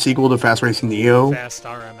game, like the sequel to Fast Racing Neo. Fast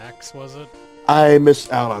RMX, was it? I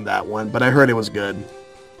missed out on that one, but I heard it was good.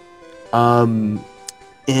 And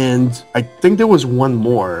I think there was one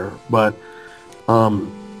more, but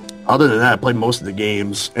other than that, I played most of the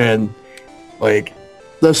games, and like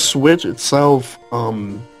the Switch itself,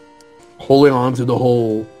 holding on to the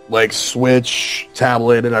whole like Switch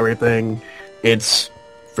tablet and everything, it's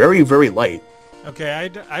very, very light. Okay,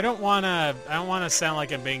 I don't wanna sound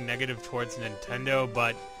like I'm being negative towards Nintendo,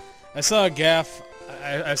 but I saw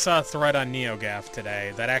I saw a thread on NeoGAF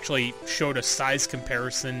today that actually showed a size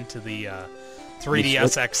comparison to the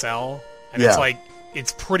 3DS XL, and it's like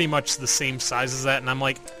it's pretty much the same size as that, and I'm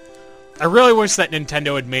like, I really wish that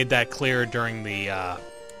Nintendo had made that clear during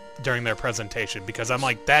their presentation, because I'm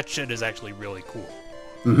like, that shit is actually really cool.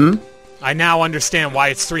 Mm-hmm. I now understand why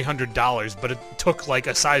it's $300, but it took like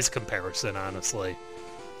a size comparison, honestly,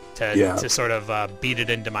 to sort of beat it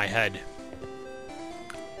into my head.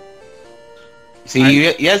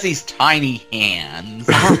 See, he has these tiny hands.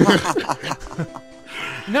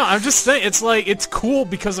 No, I'm just saying, it's like, it's cool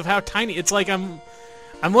because of how tiny. It's like I'm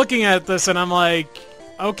looking at this and I'm like,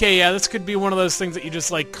 okay, yeah, this could be one of those things that you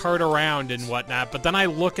just like cart around and whatnot. But then I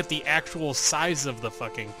look at the actual size of the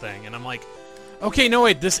fucking thing and I'm like, okay, no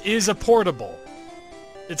wait, this is a portable.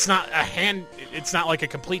 It's not it's not like a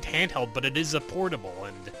complete handheld, but it is a portable,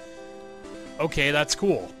 and okay, that's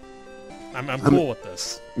cool. I'm cool with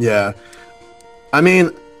this. Yeah. I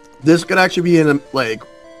mean, this could actually be an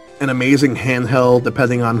amazing handheld,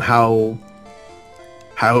 depending on how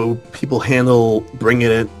people handle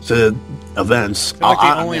bringing it to events. I feel like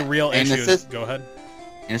the only real issue is... Go ahead.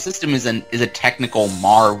 And the system is a technical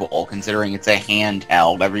marvel, considering it's a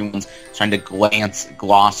handheld. Everyone's trying to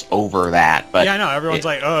gloss over that, but yeah, I know. Everyone's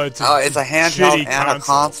like, "Oh, it's a handheld and a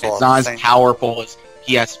console." It's not as powerful as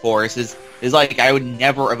PS4. It's like I would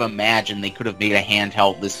never have imagined they could have made a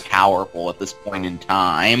handheld this powerful at this point in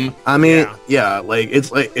time. I mean,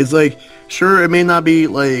 it's like sure, it may not be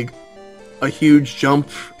like a huge jump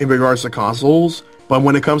in regards to consoles, but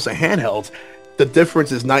when it comes to handhelds, the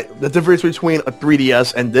difference between a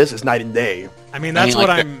 3DS and this is night and day. I mean, that's what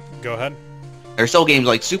I'm... Go ahead. There's still games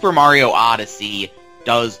like Super Mario Odyssey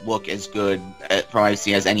does look as good from what I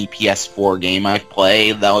see as any PS4 game I've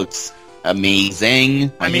played. That looks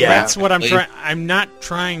amazing. I mean, that's what I'm trying... I'm not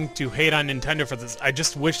trying to hate on Nintendo for this. I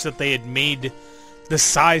just wish that they had made the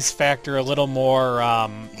size factor a little more... I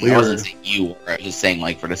wasn't saying you were. I was just saying,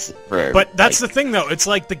 like, But that's the thing, though. It's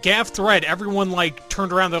like the GAF thread, everyone, like,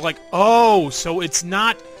 turned around. They're like, oh, so it's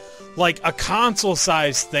not, like, a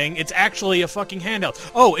console-sized thing. It's actually a fucking handheld.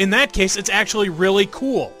 Oh, in that case, it's actually really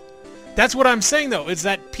cool. That's what I'm saying, though, is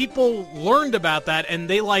that people learned about that, and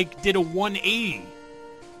they, like, did a 180.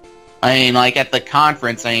 I mean, like at the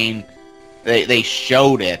conference, I mean, they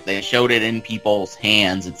showed it. They showed it in people's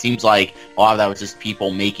hands. It seems like a lot of that was just people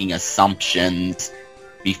making assumptions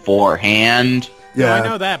beforehand. Yeah, Yeah, I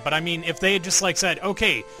know that, but I mean, if they had just like said,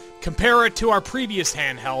 okay, compare it to our previous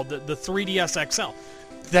handheld, the 3DS XL,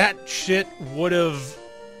 that shit would have,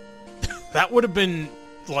 that would have been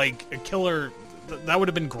like a killer. That would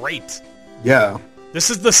have been great. yeah, This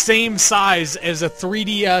is the same size as a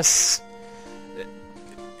 3DS.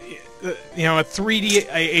 You know, a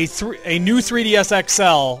new 3DS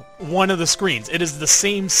XL, one of the screens. It is the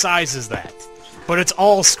same size as that, but it's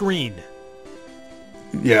all screen.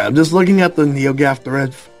 yeah. I'm just looking at the NeoGAF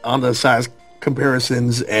thread on the size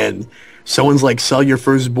comparisons, and someone's like, "Sell your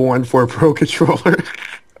firstborn for a Pro Controller."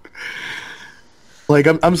 Like,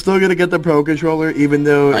 I'm still gonna get the Pro Controller, even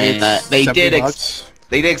though I mean, it's they did $70.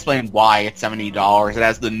 They did explain why it's $70. It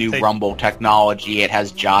has the new Rumble technology. It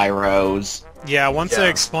has gyros. Yeah, once Yeah. I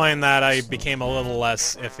explained that, I became a little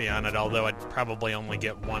less iffy on it, although I'd probably only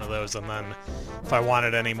get one of those, and then if I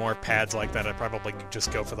wanted any more pads like that, I'd probably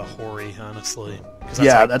just go for the Hori, honestly. 'Cause that's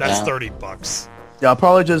Yeah, like, that's yeah. $30. Yeah, I'll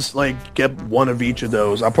probably just like get one of each of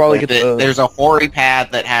those. I'll probably get the. There's a Hori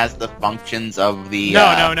pad that has the functions of the... No.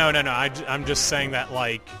 I'm just saying that,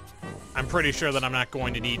 like, I'm pretty sure that I'm not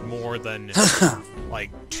going to need more than,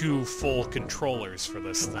 like, 2 full controllers for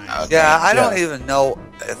this thing. Okay. Yeah, I don't Yeah. even know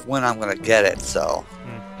when I'm gonna get it, so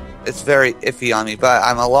it's very iffy on me. But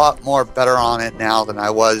I'm a lot more better on it now than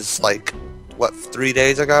I was like 3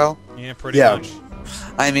 days ago. Yeah, pretty Yeah. much.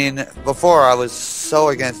 I mean, before I was so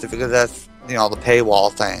against it because that's the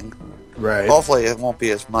paywall thing. Right. Hopefully, it won't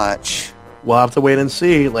be as much. We'll have to wait and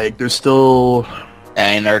see. Like, there's still.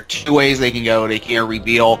 And there are 2 ways they can go. They can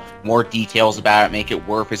reveal more details about it, make it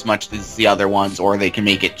worth as much as the other ones, or they can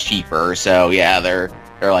make it cheaper. So yeah, they're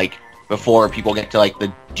like, before people get to like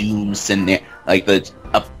the Doom scenario, like the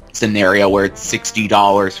scenario where it's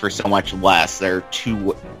 $60 for so much less. There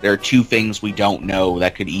are two things we don't know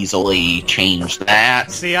that could easily change that.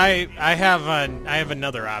 See, I have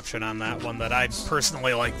another option on that one that I'd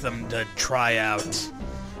personally like them to try out.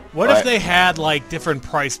 What if What? they had, like, different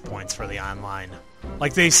price points for the online?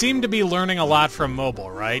 Like, they seem to be learning a lot from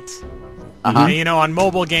mobile, right? Uh-huh. And, on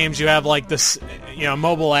mobile games you have, like, this,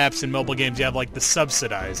 mobile apps and mobile games, you have, like, the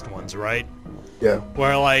subsidized ones, right? Yeah.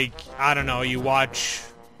 Where, like, I don't know, you watch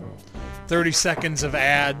 30 seconds of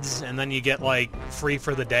ads and then you get, like, free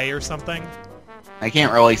for the day or something. I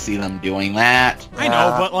can't really see them doing that. I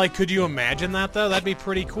know, but, like, could you imagine that, though? That'd be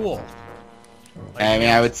pretty cool. Like, I mean,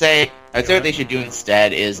 I would say what they should do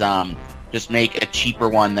instead is just make a cheaper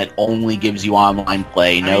one that only gives you online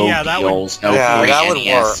play, no deals, no Yeah, free that would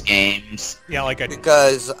NES work. games. Yeah, like a...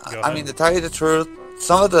 Because, Go I ahead. mean, to tell you the truth,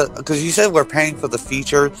 because you said we're paying for the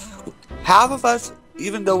feature, half of us,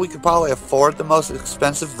 even though we could probably afford the most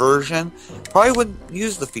expensive version, probably wouldn't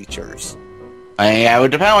use the features. I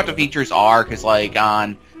would depend on what the features are, because like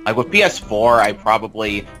with PS4, I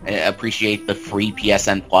probably appreciate the free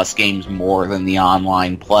PSN Plus games more than the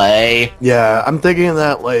online play. Yeah, I'm thinking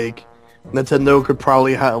that, like, Nintendo could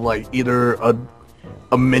probably have, like, either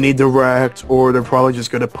a mini direct, or they're probably just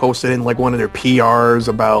going to post it in, like, one of their PRs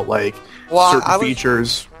about, like, certain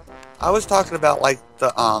features. I was talking about, like, the,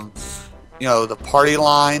 the party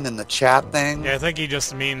line and the chat thing. Yeah, I think he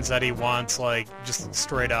just means that he wants, like, just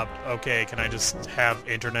straight up, okay, can I just have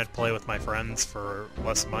internet play with my friends for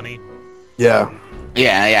less money? Yeah.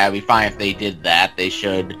 Yeah, it'd be fine if they did that. They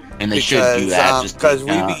should, and they should do that. Just because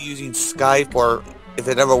we'd be using Skype, or, if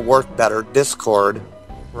it ever worked better, Discord.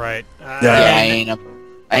 Right. Yeah.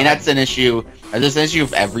 I mean that's an issue. There's an issue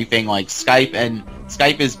of everything. Like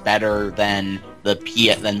Skype is better than than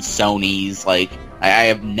Sony's. Like I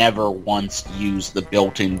have never once used the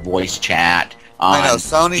built-in voice chat on I know,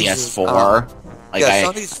 Sony's PS4.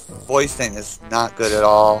 Sony's voice thing is not good at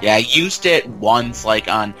all. Yeah, I used it once, like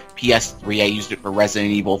on PS3. I used it for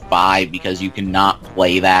Resident Evil 5 because you cannot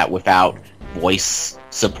play that without voice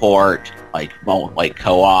support, like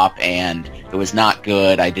co-op, and it was not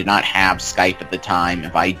good. I did not have Skype at the time.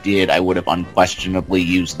 If I did, I would have unquestionably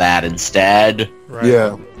used that instead. Right.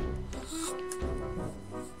 Yeah.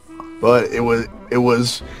 But it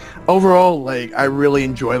was overall, like, I really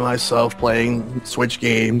enjoy myself playing Switch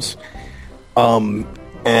games.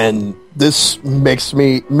 And this makes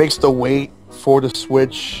the wait for the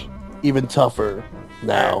Switch even tougher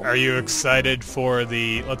now. Are you excited for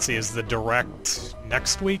the, let's see, is the Direct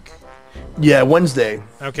next week? Yeah, Wednesday.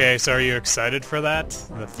 Okay, so are you excited for that?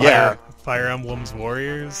 The Fire Emblem's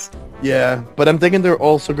Warriors? Yeah, but I'm thinking they're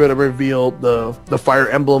also going to reveal the Fire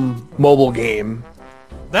Emblem mobile game.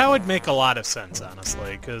 That would make a lot of sense,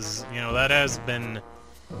 honestly, because, that has been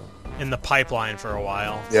in the pipeline for a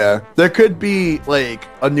while. Yeah, there could be like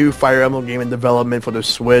a new Fire Emblem game in development for the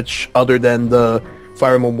Switch, other than the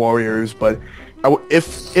Fire Emblem Warriors. But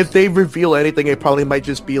if they reveal anything, it probably might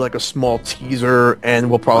just be like a small teaser, and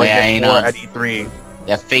we'll probably get more at E3.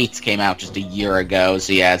 Yeah, Fates came out just a year ago,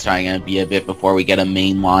 so yeah, it's probably going to be a bit before we get a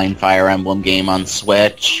mainline Fire Emblem game on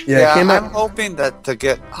Switch. Yeah, I'm hoping that to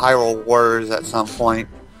get Hyrule Warriors at some point.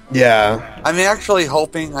 Yeah. I'm actually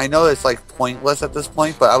hoping, I know it's like pointless at this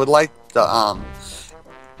point, but I would like the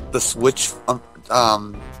Switch,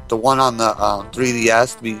 the one on the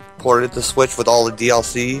 3DS to be ported to Switch with all the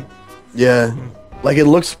DLC. Yeah. Like it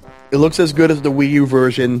looks as good as the Wii U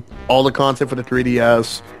version, all the content for the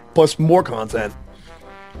 3DS, plus more content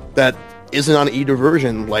that isn't on either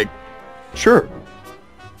version. Like, sure.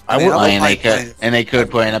 They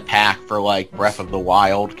could put in a pack for like Breath of the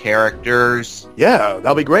Wild characters. Yeah,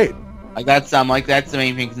 that'll be great. Like that's the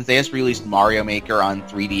main thing. Since they just released Mario Maker on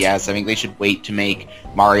 3DS, I think they should wait to make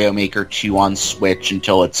Mario Maker 2 on Switch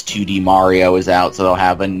until its 2D Mario is out, so they'll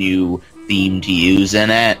have a new theme to use in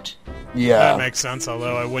it. Yeah, that makes sense.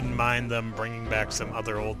 Although I wouldn't mind them bringing back some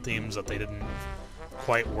other old themes that they didn't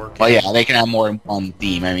quite work. Well, yeah, they can have more than one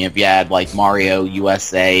theme. I mean, if you had like Mario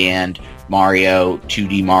USA and Mario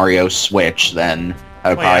 2D Mario Switch, then that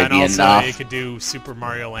would probably be also enough. You could do Super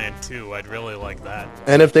Mario Land 2. I'd really like that.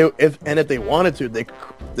 And if they wanted to, they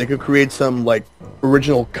could create some like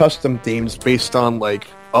original custom themes based on like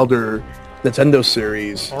other Nintendo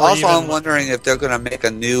series. Also, I'm wondering if they're going to make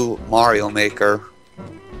a new Mario Maker.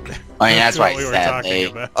 I mean, that's why I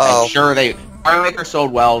said I'm sure Mario Maker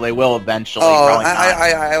sold well. They will eventually.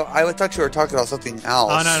 I thought you were talking about something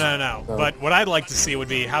else. Oh, no. But what I'd like to see would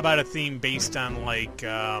be, how about a theme based on, like,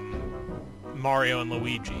 Mario and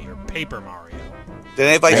Luigi, or Paper Mario? Did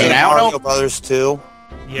anybody see Mario Brothers 2?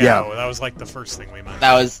 Yeah, well, that was, like, the first thing we mentioned.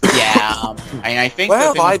 That was, yeah. I think where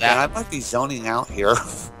have I been? I might be zoning out here.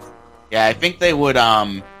 Yeah, I think they would,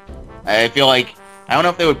 I feel like, I don't know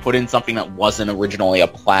if they would put in something that wasn't originally a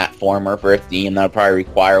platformer for a theme. That would probably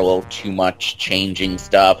require a little too much changing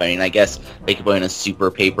stuff. I mean, I guess they could put in a Super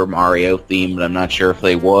Paper Mario theme, but I'm not sure if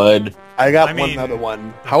they would. I got one other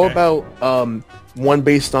one. How about one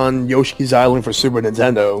based on Yoshi's Island for Super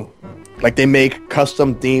Nintendo? Like, they make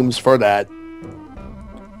custom themes for that.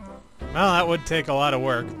 Well, that would take a lot of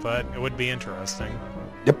work, but it would be interesting.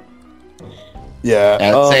 Yep. Yeah.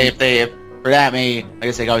 I'd say if for that, like I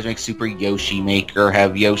said, they always make Super Yoshi Maker,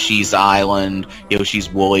 have Yoshi's Island,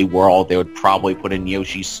 Yoshi's Woolly World. They would probably put in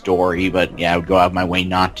Yoshi's Story, but yeah, I would go out of my way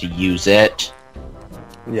not to use it.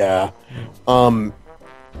 Yeah.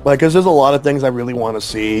 Because there's a lot of things I really want to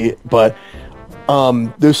see, but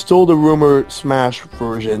there's still the rumor Smash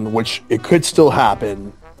version, which it could still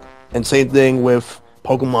happen. And same thing with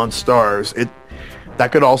Pokemon Stars.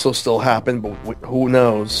 That could also still happen, but who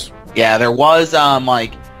knows? Yeah, there was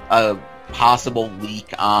like a possible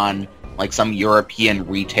leak on like some European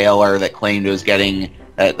retailer that claimed it was getting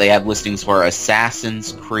they had listings for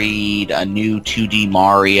Assassin's Creed, a new 2D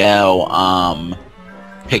Mario,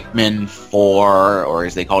 Pikmin 4, or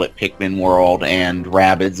as they called it, Pikmin World, and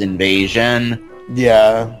Rabbids Invasion.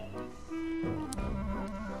 Yeah.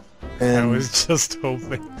 And I was just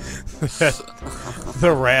hoping that the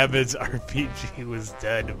Rabbids RPG was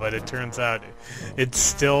dead, but it turns out it's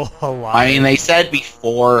still alive. I mean, they said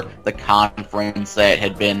before the conference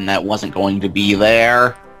that wasn't going to be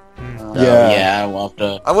there. Yeah, we'll have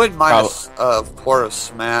to... I wouldn't mind a port of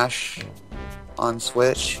Smash on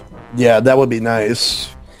Switch. Yeah, that would be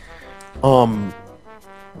nice. I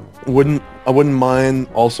wouldn't mind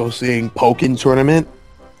also seeing Pokken Tournament.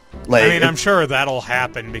 Like, I mean, I'm sure that'll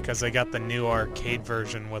happen because they got the new arcade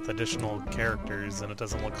version with additional characters, and it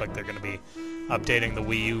doesn't look like they're going to be updating the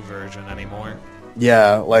Wii U version anymore.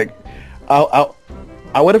 Yeah, like, I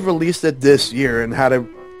would have released it this year and had it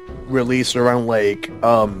released around, like,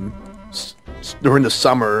 during the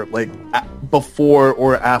summer, like, before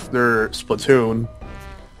or after Splatoon.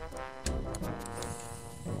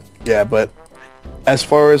 Yeah, but as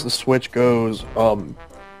far as the Switch goes,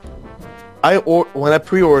 when I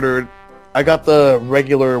pre-ordered, I got the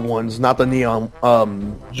regular ones, not the Neon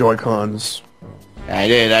Joy-Cons. I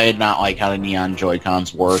did not like how the Neon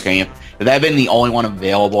Joy-Cons work. I mean, if that had been the only one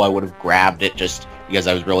available, I would have grabbed it just because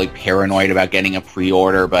I was really paranoid about getting a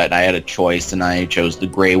pre-order, but I had a choice, and I chose the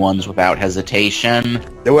gray ones without hesitation.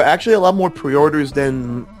 There were actually a lot more pre-orders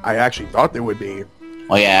than I actually thought there would be.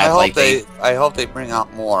 Well, yeah, I hope they bring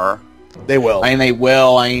out more. They will. I mean, they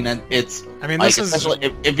will. I mean, it's... I mean, like, this is...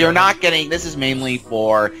 If you're not getting... This is mainly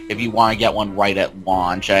for if you want to get one right at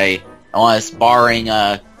launch. Unless barring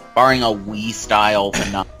a barring a Wii-style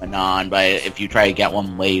phenomenon, but if you try to get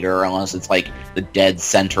one later, unless it's like the dead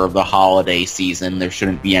center of the holiday season, there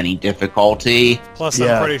shouldn't be any difficulty. Plus,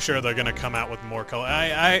 I'm pretty sure they're going to come out with more color.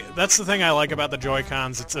 That's the thing I like about the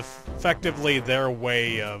Joy-Cons. It's effectively their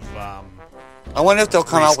way of... I wonder if they'll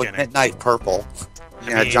come out with Midnight Purple.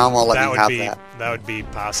 Yeah, John won't let me have that. That would be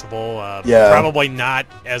possible. Yeah. Probably not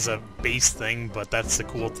as a base thing, but that's the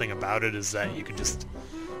cool thing about it, is that you can just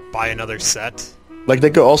buy another set. Like,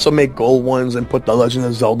 they could also make gold ones and put the Legend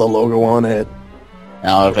of Zelda logo on it.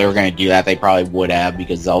 Now, if they were going to do that, they probably would have,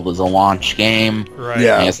 because Zelda's a launch game. Right.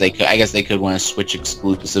 Yeah. I guess they could when a Switch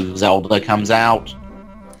exclusive Zelda comes out.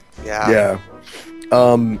 Yeah.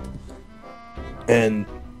 Yeah. And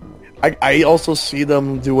I also see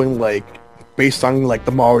them doing, like, based on, like,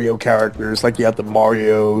 the Mario characters, like you have the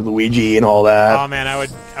Mario, Luigi, and all that. Oh man,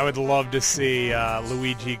 I would love to see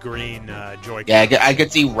Luigi Green Joy-Con. Yeah, I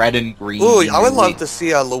could see red and green. Ooh, I would love to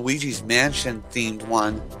see a Luigi's Mansion themed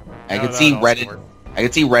one. I could see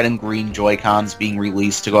red and green Joy-Cons being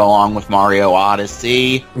released to go along with Mario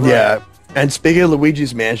Odyssey. Yeah. And speaking of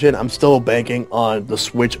Luigi's Mansion, I'm still banking on the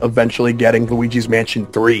Switch eventually getting Luigi's Mansion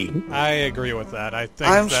 3. I agree with that.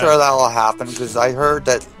 I'm sure that will happen, because I heard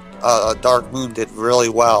that Dark Moon did really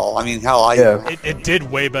well. I mean, hell, It did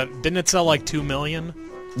way better. Didn't it sell like 2 million?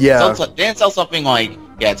 Yeah. Didn't it sell something like...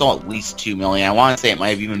 Yeah, it's all at least 2 million. I want to say it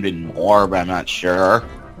might have even been more, but I'm not sure.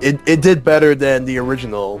 It did better than the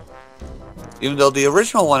original. Even though the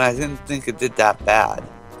original one, I didn't think it did that bad.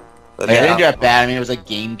 But It didn't do that bad. I mean, it was a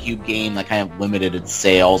GameCube game that kind of limited its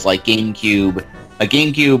sales. Like, GameCube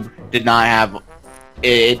did not have...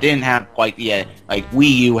 It didn't have quite the... like, Wii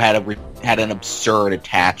U had an absurd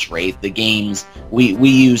attach rate. The games... Wii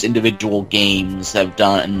U's individual games have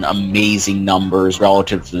done amazing numbers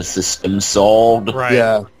relative to the system sold. Right.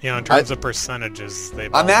 Yeah. You know, in terms of percentages,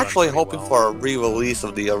 I'm actually hoping for a re-release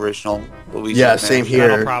of the original Luigi's Yeah, Mansion. same here.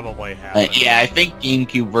 That'll probably happen. Yeah, I think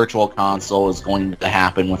GameCube Virtual Console is going to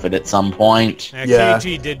happen with it at some point. Yeah.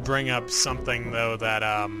 KG did bring up something, though,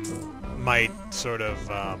 that might sort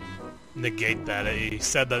of negate that. He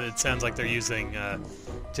said that it sounds like they're using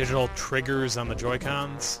digital triggers on the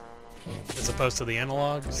Joy-Cons as opposed to the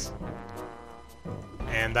analogs.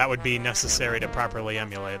 And that would be necessary to properly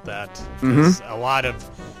emulate that. 'Cause a lot of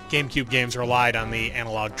GameCube games relied on the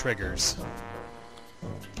analog triggers.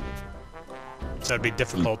 So it'd be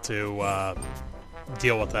difficult to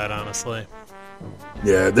deal with that, honestly.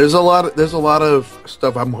 Yeah, there's a lot of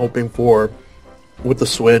stuff I'm hoping for with the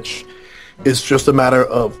Switch. It's just a matter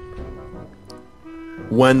of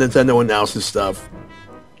when Nintendo announces stuff.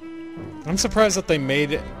 I'm surprised that they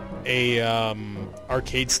made a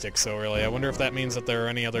arcade stick so early. I wonder if that means that there are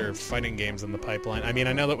any other fighting games in the pipeline. I mean,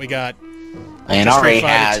 I know that we got Street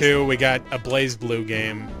Fighter 2, we got a Blaze Blue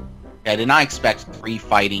game. I did not expect 3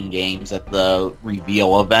 fighting games at the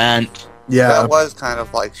reveal event. Yeah. That was kind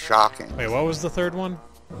of, like, shocking. Wait, what was the third one?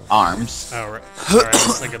 ARMS. Oh, right. Sorry, I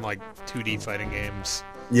was thinking, like, 2D fighting games.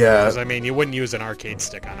 Yeah. Because, I mean, you wouldn't use an arcade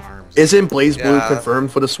stick on ARMS. Isn't Blaze Blue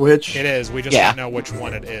confirmed for the Switch? It is. We just don't know which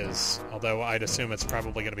one it is. Although I'd assume it's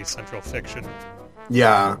probably going to be Central Fiction.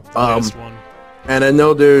 Yeah. The latest one. And I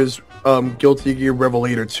know there's Guilty Gear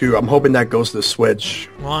Revelator 2. I'm hoping that goes to the Switch.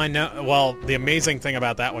 Well, I know. Well, the amazing thing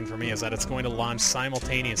about that one for me is that it's going to launch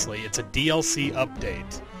simultaneously. It's a DLC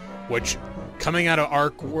update, which coming out of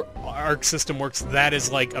Arc System Works, that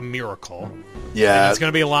is like a miracle. Yeah. And it's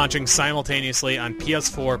going to be launching simultaneously on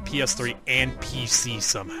PS4, PS3, and PC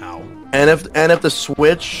somehow. And if the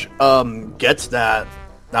Switch gets that,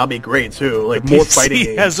 that'll be great too. Like more fighting PC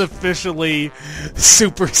games. has officially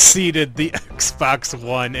superseded the Xbox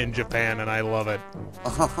One in Japan, and I love it.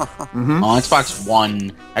 Xbox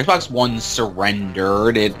One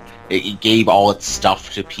surrendered. It gave all its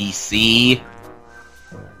stuff to PC.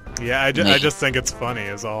 Yeah, I just think it's funny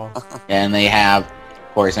is all. And they have,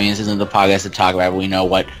 of course, I mean, this isn't the podcast to talk about it, but we know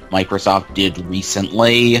what Microsoft did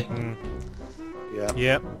recently. Yeah.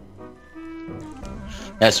 Yep.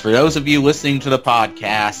 Yes, for those of you listening to the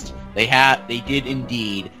podcast, they did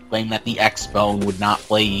indeed claim that the Xbone would not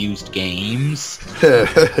play used games.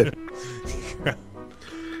 But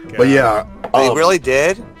yeah. They really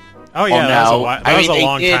did? Oh yeah, no. that was a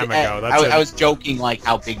long time ago. I was joking like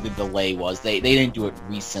how big the delay was. They didn't do it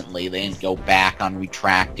recently. They didn't go back on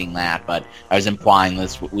retracting that, but I was implying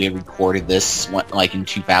this. We had recorded this like in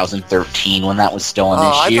 2013 when that was still an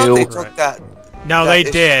issue. I thought they took that No, that they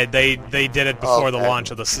is- did. They did it before the Okay. launch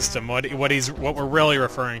of the system. What we're really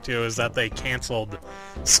referring to is that they canceled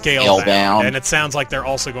Scalebound. Scalebound, and it sounds like they're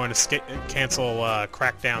also going to cancel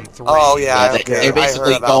Crackdown 3. Oh yeah, Yeah, okay, they're basically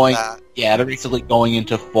I heard about going. that. Yeah, they're basically going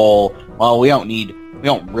into full. Well, we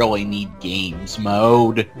don't really need games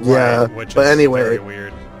mode. Yeah, which but is anyway. very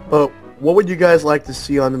weird. But what would you guys like to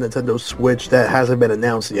see on the Nintendo Switch that hasn't been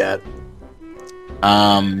announced yet?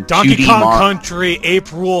 Donkey 2D Kong Country,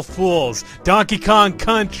 April Fools. Donkey Kong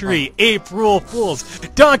Country, April Fools.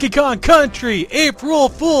 Donkey Kong Country, April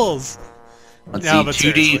Fools. Let's No, see, but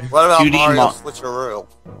 2D. seriously. What about 2D Mario Mo- Switcheroo?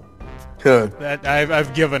 Huh. That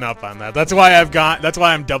I've given up on that. That's why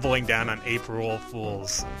I'm doubling down on April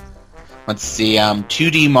Fools. Let's see,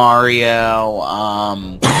 2D Mario.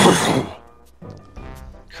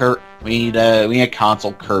 We need a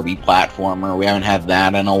console Kirby platformer. We haven't had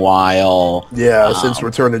that in a while. Yeah, since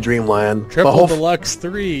Return to Dreamland. But Triple Deluxe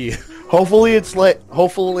 3. hopefully it's like...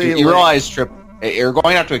 Hopefully... You realize you're going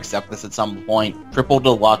to have to accept this at some point. Triple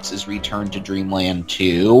Deluxe is Return to Dreamland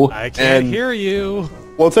 2. I can't And- hear you.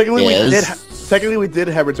 Well, technically Yes. we did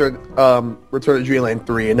have Return to Dreamland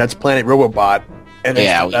 3, and that's Planet Robobot. And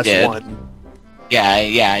Yeah, we that's did. one. Yeah,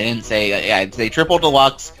 I didn't say. Yeah, I'd say Triple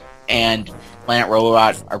Deluxe and Planet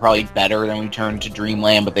Robobot are probably better than Return to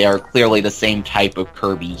Dreamland, but they are clearly the same type of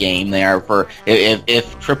Kirby game. They are for if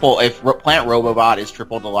Planet Robobot is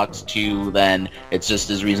Triple Deluxe 2, then it's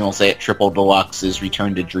just as reasonable to say Triple Deluxe is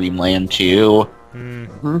Return to Dreamland 2.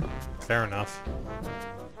 Fair enough.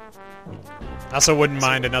 I also wouldn't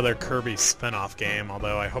mind another Kirby spin-off game,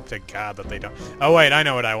 although I hope to God that they don't. Oh wait, I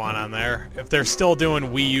know what I want on there. If they're still doing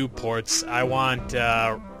Wii U ports, I want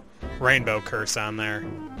Rainbow Curse on there.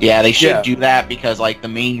 Yeah, they should Yeah. do that because like the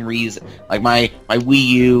main reason, like my Wii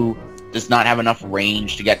U does not have enough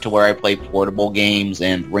range to get to where I play portable games,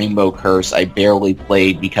 and Rainbow Curse I barely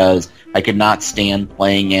played because I could not stand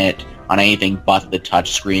playing it on anything but the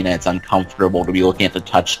touchscreen, and it's uncomfortable to be looking at the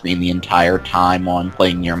touchscreen the entire time while I'm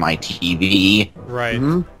playing near my TV. Right.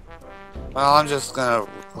 Mhm. Well, I'm just gonna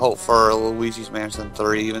hope for Luigi's Mansion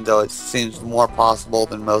 3, even though it seems more possible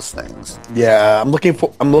than most things. Yeah, I'm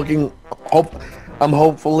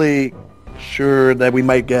hopefully sure that we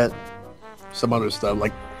might get some other stuff.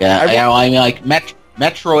 Like, Yeah, I mean, like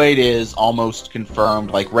Metroid is almost confirmed.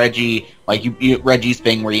 Like Reggie, Reggie's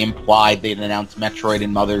thing where he implied they'd announced Metroid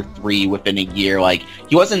and Mother 3 within a year. Like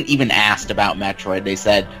he wasn't even asked about Metroid. They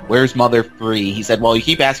said, "Where's Mother 3?" He said, "Well, you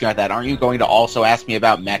keep asking about that. Aren't you going to also ask me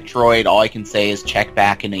about Metroid?" All I can say is check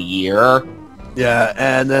back in a year. yeah,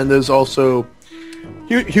 and then there's also...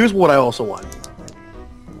 Here's what I also want.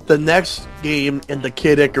 The next game in the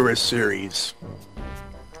Kid Icarus series.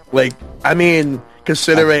 Like, I mean...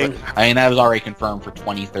 Considering... I mean, that was already confirmed for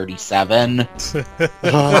 2037.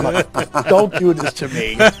 Don't do this to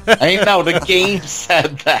me. I know, the game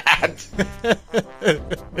said that.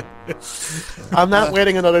 I'm not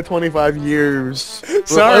waiting another 25 years.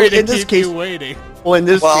 Sorry to in this keep case, you waiting. well, in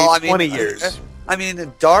this Well, case, 20 years. I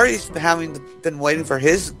mean, Dari's been waiting for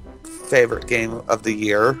his favorite game of the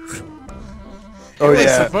year. Oh, It's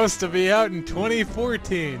yeah. supposed to be out in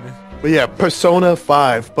 2014. But yeah, Persona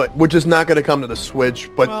 5, but which is not going to come to the Switch,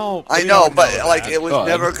 but... Well, I we know, don't but like that. it was Good.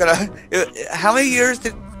 never gonna. How many years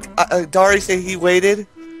did Dari say he waited?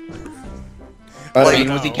 I Like,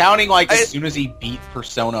 mean, was he counting like I- as soon as he beat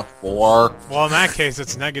Persona 4? Well, in that case,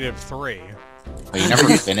 it's -3. But he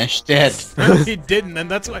never finished it. No, he didn't, and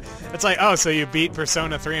that's why it's like, oh, so you beat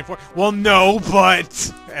Persona 3 and 4? Well, no,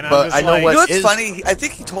 but and I'm But just I know like, You know what what's is- funny? I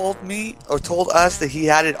think he told me or told us that he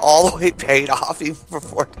had it all the way paid off even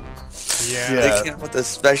before yeah, Yeah. they came up with the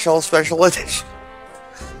special edition.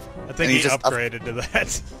 I and think he he just upgraded to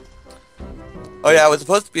that. Oh yeah, it was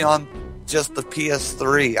supposed to be on just the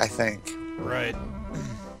PS3, I think. Right.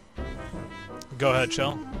 Go ahead,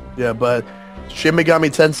 Shell. Yeah, but Shin Megami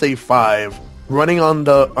Tensei 5, running on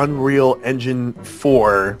the Unreal Engine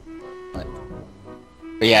 4.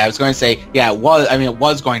 But yeah, I was going to say, yeah, it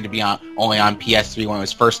was going to be only on PS3 when it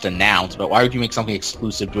was first announced, but why would you make something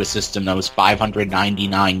exclusive to a system that was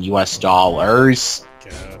 $599 US? God.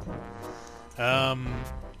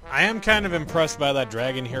 I am kind of impressed by that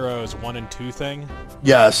Dragon Heroes 1 and 2 thing.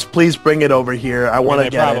 Yes, please bring it over here. I want to They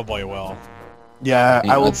get it. probably will. Yeah,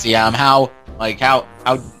 I will. Let's see, how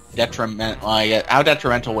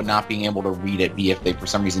detrimental would not being able to read it be if they for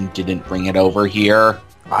some reason didn't bring it over here?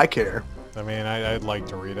 I care. I mean, I'd like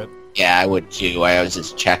to read it. Yeah, I would too. I was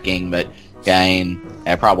just checking, but yeah,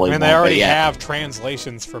 I probably I mean, won't, they but already yeah. have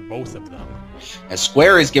translations for both of them.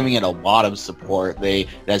 Square is giving it a lot of support. It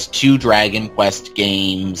has 2 Dragon Quest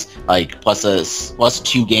games, plus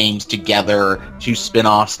 2 games together, 2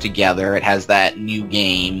 spin-offs together. It has that new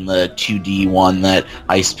game, the 2D one that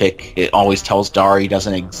Icepick always tells Dari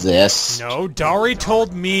doesn't exist. No, Dari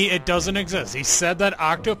told me it doesn't exist. He said that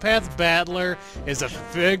Octopath Battler is a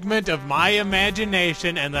figment of my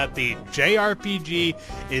imagination and that the JRPG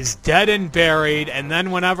is dead and buried, and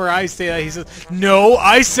then whenever I say that, he says, no,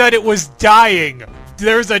 I said it was dying.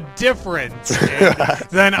 There's a difference. And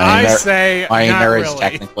then I say, not there really. Is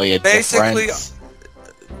technically a Basically, difference.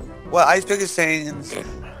 what Icepick is saying is,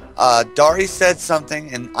 Dari said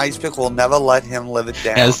something, and Icepick will never let him live it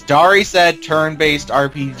down. As Dari said, turn-based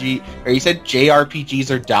RPG, or he said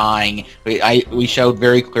JRPGs are dying. We showed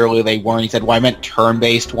very clearly they weren't. He said, well, I meant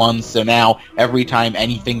turn-based ones, so now every time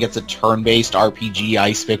anything gets a turn-based RPG,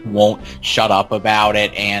 Icepick won't shut up about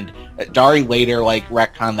it, and Dari later,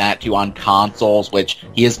 retconned that to on consoles, which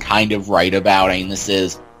he is kind of right about. I mean,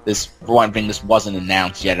 this, for one thing, this wasn't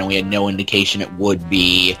announced yet, and we had no indication it would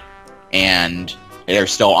be, and there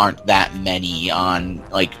still aren't that many on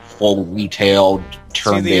full retail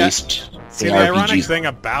turn-based See, the ironic thing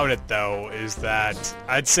about it, though, is that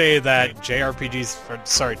I'd say that turn-based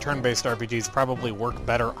RPGs probably work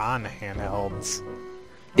better on handhelds.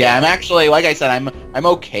 Yeah, I'm actually, like I said, I'm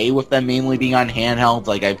okay with them mainly being on handhelds.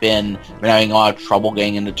 I've been having a lot of trouble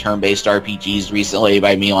getting into turn-based RPGs recently,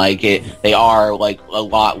 but I mean, they are, a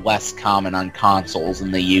lot less common on consoles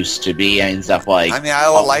than they used to be, and stuff like... I mean, I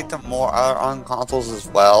would like them more on consoles as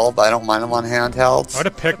well, but I don't mind them on handhelds. I would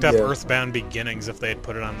have picked up Earthbound Beginnings if they had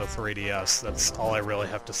put it on the 3DS. That's all I really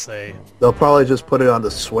have to say. They'll probably just put it on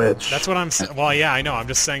the Switch. That's what I'm saying. Well, yeah, I know. I'm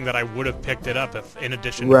just saying that I would have picked it up if, in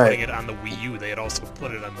addition to putting it on the Wii U, they had also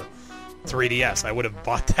put it on the 3DS. I would have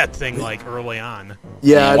bought that thing early on.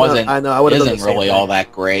 Yeah, I know. I would have done the isn't really all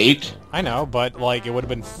that great. I know, but it would have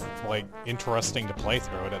been interesting to play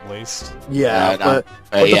through it at least. Yeah, but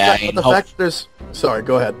the fact there's... Sorry,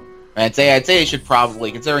 go ahead. I'd say they should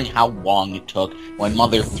probably, considering how long it took, when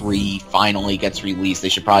Mother 3 finally gets released, they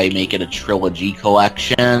should probably make it a trilogy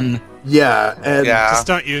collection. Yeah, and just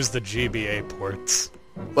don't use the GBA ports.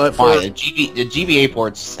 But the GBA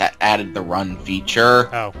ports added the run feature.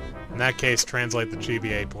 Oh, in that case, translate the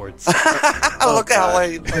GBA ports. Look how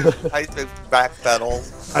I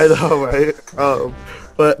backpedal. I know, right?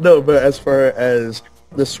 But as far as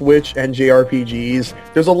the Switch and JRPGs,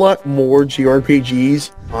 there's a lot more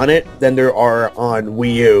JRPGs on it than there are on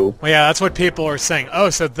Wii U. Well, yeah, that's what people are saying. Oh,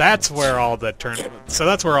 so that's where all the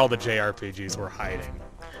JRPGs were hiding.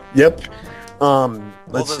 Yep.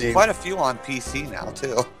 There's quite a few on PC now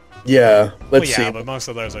too. Yeah, let's see. But most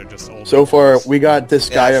of those are just old. So far, we got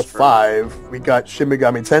Disgaea 5, we got Shin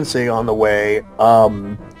Megami Tensei on the way,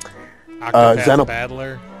 Octopath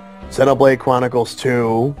Battler, Xenoblade Chronicles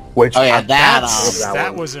 2, which... Oh yeah,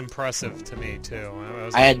 that was impressive to me, too.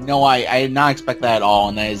 I did not expect that at all,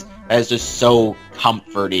 and that is just so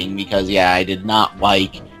comforting, because, yeah, I did not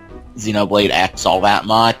like Xenoblade X all that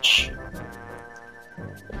much.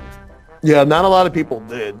 Yeah, not a lot of people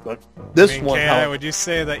did, but this one... Kay, would you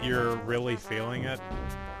say that you're really feeling it?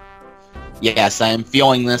 Yes, I'm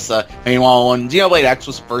feeling this. When Xenoblade X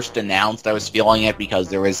was first announced, I was feeling it because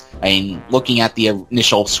there was, looking at the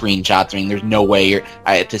initial screenshots, there's no way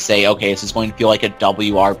to say, okay, this is going to feel like a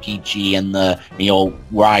WRPG and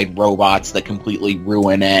ride robots that completely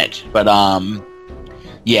ruin it. But,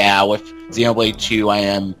 yeah, with Xenoblade 2, I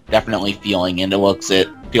am definitely feeling it. It looks so...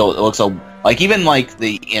 even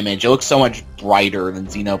the image, it looks so much brighter than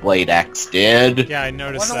Xenoblade X did. Yeah, I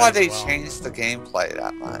noticed that. I wonder why they changed the gameplay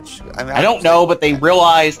that much. I don't know, but they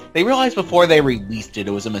realized before they released it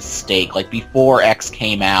was a mistake. Before X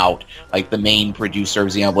came out, the main producer of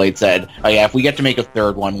Xenoblade said, "Oh yeah, if we get to make a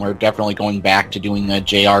third one, we're definitely going back to doing a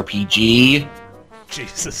JRPG."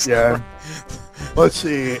 Jesus. Yeah. Let's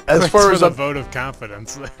see. As far as a vote of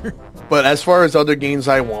confidence there. But as far as other games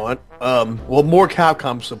I want, more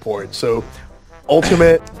Capcom support. So,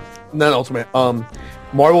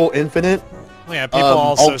 Marvel Infinite. Yeah, people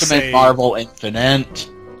also Ultimate Marvel Infinite.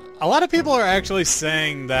 A lot of people are actually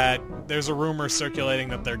saying that there's a rumor circulating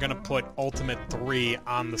that they're going to put Ultimate 3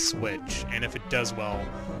 on the Switch, and if it does well,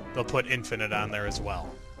 they'll put Infinite on there as well.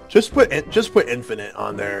 Just put Infinite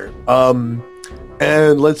on there.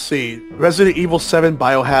 And let's see, Resident Evil 7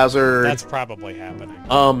 Biohazard. That's probably happening.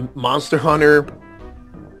 Monster Hunter.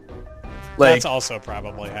 That's also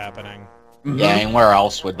probably happening. Mm-hmm. Yeah, and where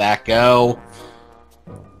else would that go?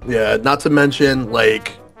 Yeah, not to mention,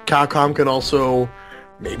 Capcom can also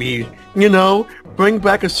maybe, bring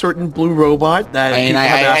back a certain blue robot that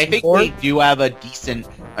I think they do have a decent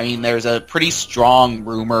I mean, there's a pretty strong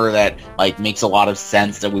rumor that, like, makes a lot of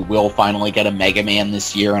sense that we will finally get a Mega Man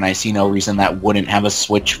this year, and I see no reason that wouldn't have a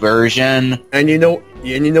Switch version. And you know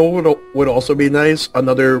what would also be nice?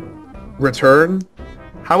 Another return?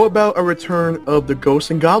 How about a return of the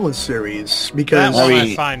Ghosts and Goblins series? Because that one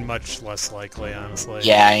I find much less likely, honestly.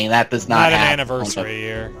 Yeah, I mean, that does not an happen. anniversary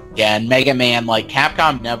year. Yeah, and Mega Man, like,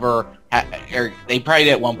 Capcom never... or they probably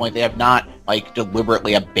did at one point. They have not, like,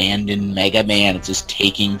 deliberately abandoned Mega Man. It's just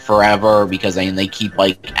taking forever because, I mean, they keep,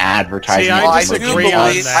 like, advertising. See, I disagree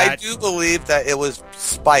on that. I do believe that it was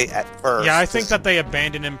spite at first. Yeah, I think that they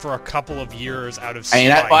abandoned him for a couple of years out of spite. I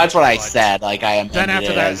mean, that's what I said. Like, I am. Then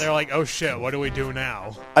after that, they're like, "Oh shit, what do we do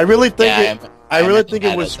now?" I really think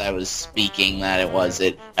it was. I was speaking that it was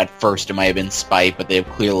it at first. It might have been spite, but they've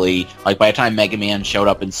clearly, like, by the time Mega Man showed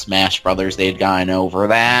up in Smash Brothers, they had gotten over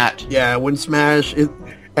that. Yeah, when Smash, and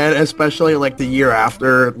especially like the year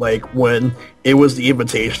after, like when it was the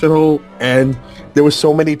Invitational, and there was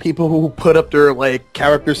so many people who put up their like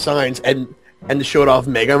character signs and showed off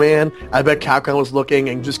Mega Man. I bet Capcom was looking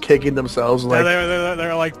and just kicking themselves like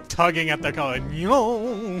they're like tugging at their collar.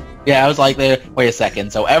 Yeah, I was like, wait a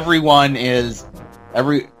second. So everyone is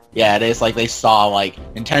Yeah, it is like they saw, like,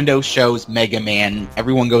 Nintendo shows Mega Man,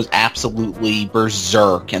 everyone goes absolutely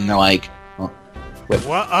berserk, and they're like, oh, wait.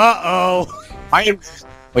 What? Uh-oh.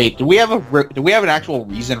 Wait, do we have an actual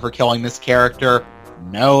reason for killing this character?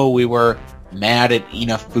 No, we were mad at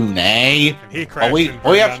Inafune. He crashed we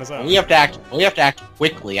have to act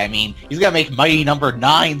quickly. I mean, he's gonna make Mighty Number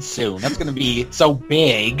 9 soon. That's gonna be so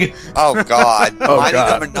big. Oh God! Oh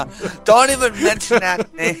God! Number 9. Don't even mention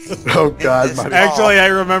that name. Oh God! Actually, I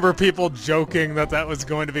remember people joking that was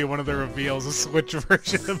going to be one of the reveals, a Switch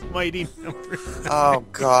version of Mighty Number 9. Oh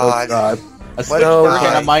God! Oh God! A Switch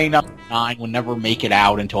version of Mighty Number 9 would never make it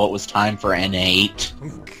out until it was time for N8.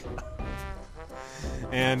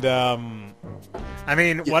 And I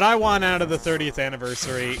mean, what I want out of the 30th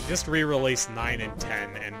anniversary, just re-release 9 and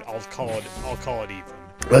 10, and I'll call it even.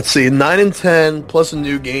 Let's see, 9 and 10 plus a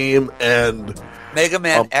new game and Mega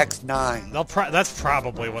Man X9. That's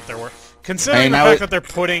probably what they're worth. Considering the fact that they're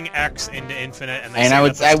putting X into Infinite, and I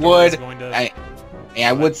would say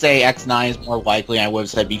X9 is more likely. I would have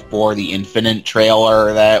said before the Infinite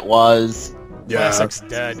trailer that was. Yeah. Classic's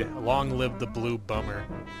dead. Long live the blue bummer.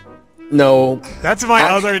 No, that's my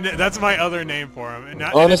other name for him. And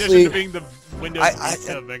honestly, in addition to being the Windows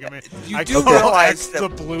Vista Mega Man, you do realize that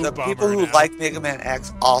the people who like Mega Man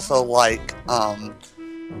X also like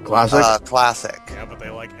Classic. Yeah, but they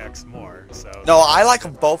like X more. So no, I like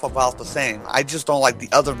them both about the same. I just don't like the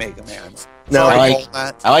other Mega Mans. No, I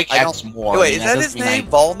like X more. Wait, is that his name,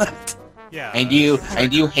 Volnut? Yeah. And you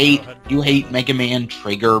hate Mega Man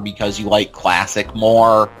Trigger because you like Classic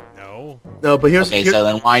more. No, but here's... Okay, so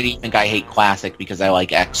then why do you think I hate Classic? Because I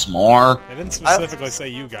like X more? I didn't specifically say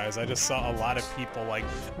you guys. I just saw a lot of people, like...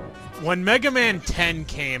 When Mega Man 10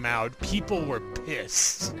 came out, people were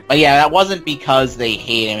pissed. But yeah, that wasn't because they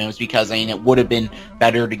hate him. It was because, I mean, it would have been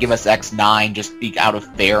better to give us X9 just out of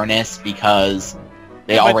fairness, because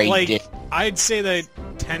they already did. I'd say that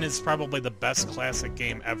 10 is probably the best Classic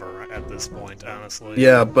game ever at this point, honestly.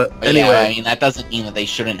 Yeah, but anyway... Yeah, I mean, that doesn't mean that they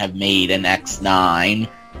shouldn't have made an X9.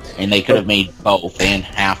 And they could have made both and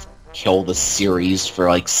half kill the series for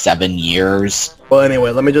like 7 years. Well,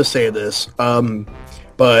 anyway, let me just say this.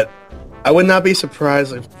 But I would not be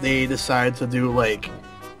surprised if they decide to do like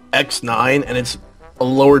X9 and it's a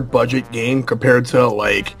lowered budget game compared to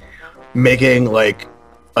like making like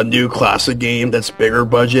a new classic game that's bigger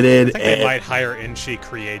budgeted. I think they might hire Inchi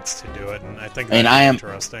Creates to do it, and I think that's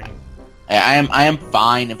interesting. I am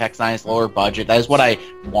fine if X9 is lower budget. That is what I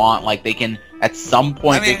want. Like, they can, at some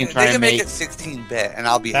point, they can try to make it 16-bit, and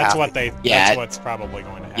I'll be happy. That's what's probably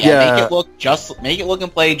going to happen. Yeah, make it look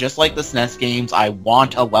and play just like the SNES games. I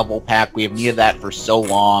want a level pack. We have needed that for so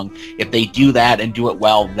long. If they do that and do it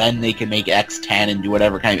well, then they can make X10 and do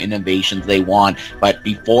whatever kind of innovations they want. But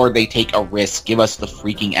before they take a risk, give us the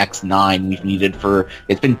freaking X9 we've needed for...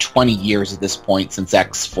 It's been 20 years at this point since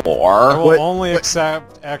X4. I will only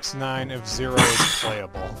accept X9 if Zero is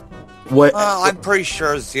playable. I'm pretty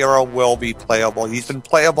sure Zero will be playable. He's been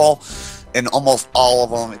playable in almost all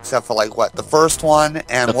of them, except for the first one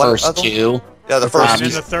and the first two. Yeah, the first. And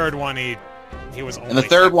in the third one, he was only. In the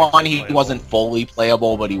third one, he wasn't fully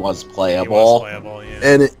playable, but he was playable. He was playable,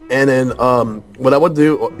 yeah. And then what I would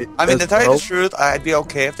do. I mean, to tell you the truth, I'd be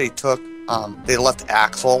okay if they took they left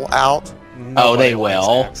Axel out. They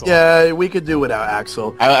will. Yeah, we could do without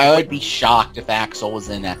Axel. I would be shocked if Axel was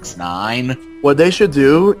in X9. What they should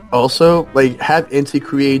do, also, have Inti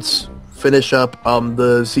Creates finish up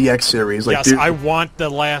the ZX series. Like, yes, I want the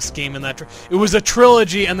last game in that. It was a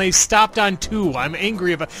trilogy, and they stopped on 2. I'm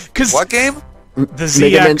angry about because What game? the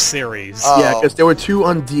ZX series. Yeah, because there were 2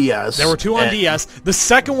 on DS. There were 2 on DS. The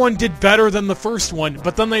second one did better than the first one,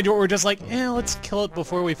 but then they were just like, let's kill it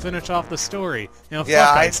before we finish off the story. Fuck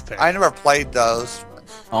Icepick. I never played those.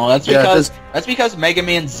 Oh, that's because Mega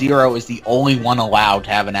Man Zero is the only one allowed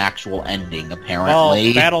to have an actual ending, apparently.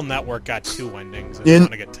 Well, Battle Network got 2 endings. If you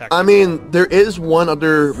want to get technical. I mean, there is one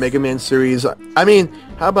other Mega Man series. I mean,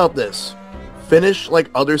 how about this? Finish like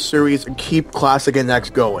other series and keep Classic and X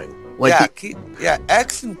going. Like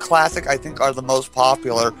X and Classic I think are the most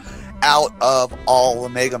popular out of all the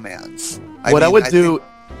Mega Mans. Go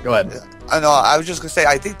ahead. I know. I was just gonna say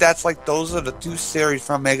I think that's like those are the 2 series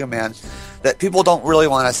from Mega Man that people don't really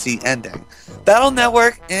want to see ending. Battle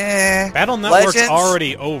Network, Battle Network's Legends,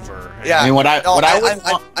 already over. Yeah, I mean,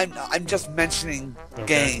 I'm just mentioning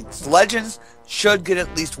games. Legends should get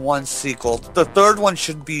at least 1 sequel. The 3rd one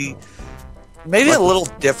should be maybe a little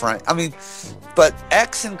different. I mean, but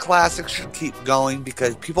X and Classic should keep going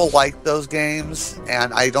because people like those games,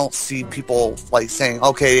 and I don't see people like saying,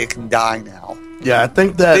 "Okay, it can die now." Yeah, I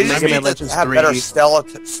think that they Mega Man Legends have 3 better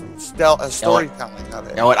storytelling of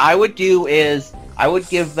it. Now, what I would do is I would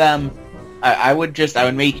give them. I would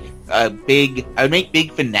make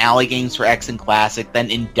big finale games for X and Classic, then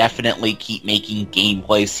indefinitely keep making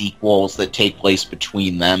gameplay sequels that take place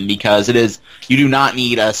between them, because you do not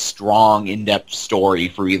need a strong, in-depth story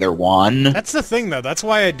for either one. That's the thing, though. That's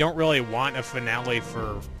why I don't really want a finale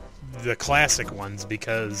for the classic ones,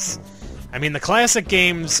 because, I mean, the classic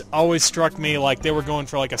games always struck me like they were going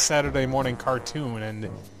for like a Saturday morning cartoon, and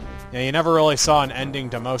you never really saw an ending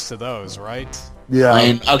to most of those, right? Yeah.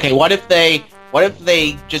 I mean, okay, what if they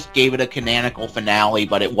just gave it a canonical finale,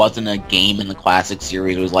 but it wasn't a game in the classic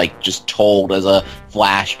series? It was like just told as a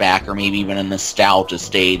flashback, or maybe even a nostalgia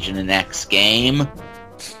stage in the next game.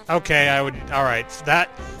 Okay, all right. That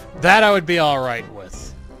I would be all right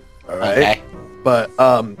with. All right. Okay. But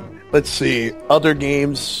let's see, other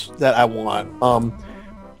games that I want.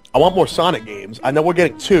 I want more Sonic games. I know we're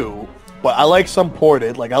getting 2, but I like some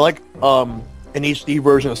ported. Like I like an HD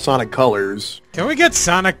version of Sonic Colors. Can we get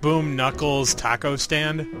Sonic Boom Knuckles Taco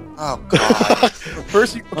Stand? Oh god!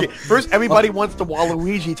 First everybody wants the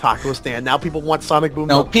Waluigi taco stand. Now people want Sonic Boom.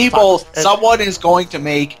 No, someone is going to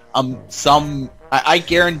make some. I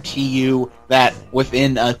guarantee you that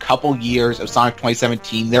within a couple years of Sonic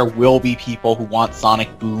 2017, there will be people who want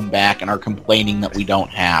Sonic Boom back and are complaining that we don't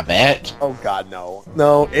have it. Oh god, no.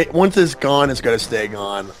 No, once it's gone, it's going to stay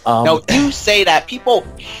gone. No, you say that. People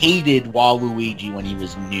hated Waluigi when he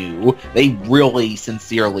was new. They really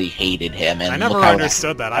sincerely hated him. And I never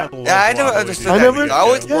understood that. I never understood that. I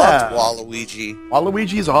always loved Waluigi.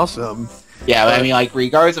 Waluigi's awesome. Yeah, I mean, like,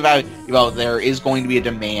 regardless of how, there is going to be a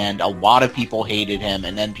demand. A lot of people hated him,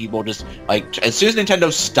 and then people just, like, as soon as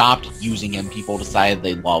Nintendo stopped using him, people decided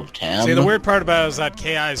they loved him. See, the weird part about it is that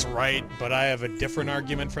KI's right, but I have a different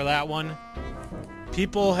argument for that one.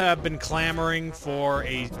 People have been clamoring for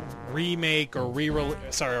a remake or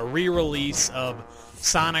a re-release of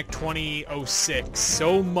Sonic 2006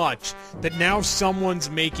 so much that now someone's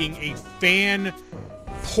making a fan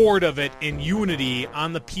port of it in Unity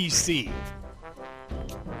on the PC.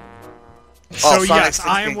 So yes,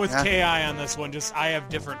 I am with KI on this one, just I have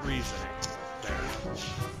different reasoning.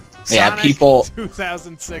 Yeah, Sonic people...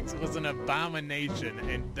 2006 was an abomination,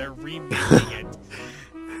 and they're remaking it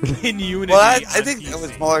in Unity. Well, I think PC. it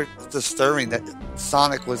was more disturbing that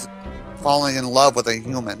Sonic was falling in love with a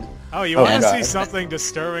human. Oh, you want to see something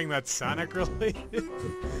disturbing that's Sonic related?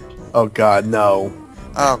 Oh god, no.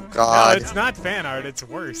 Oh god. No, it's not fan art, it's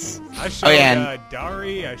worse. I showed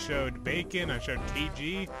Dari, I showed Bacon, I showed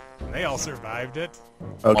KG, and they all survived it.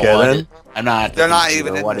 Okay, then. I'm not... They're not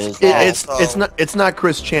even in what this is call, It's not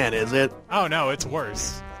Chris Chan, is it? Oh no, it's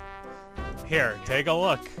worse. Here, take a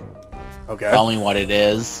look. Okay. Tell me what it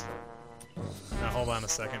is. Now, hold on a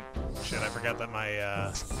second. Shit, I forgot that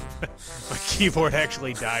my my keyboard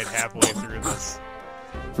actually died halfway through this.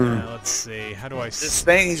 Let's see. How do I... This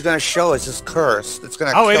thing he's going to show is just cursed. It's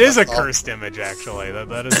going to. Oh, it is a cursed image, actually.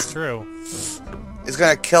 That is true. It's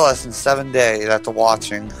going to kill us in 7 days after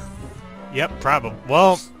watching. Yep, probably.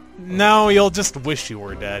 Well, no, you'll just wish you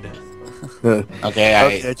were dead.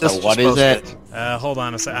 Okay, so what is it? Hold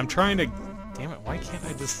on a sec. I'm trying to... Damn it, why can't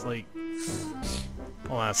I just, like...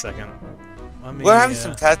 Hold on a second. We're having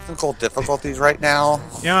some technical difficulties right now.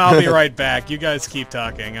 Yeah, I'll be right back. You guys keep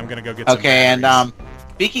talking. I'm gonna go get some batteries. And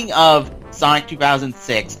speaking of Sonic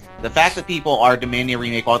 2006, the fact that people are demanding a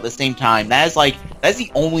remake while at the same time, that is like That's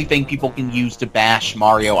the only thing people can use to bash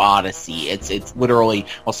Mario Odyssey. It's literally...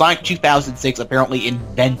 Well, Sonic 2006 apparently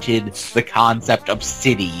invented the concept of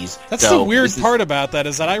cities. That's the weird part about that,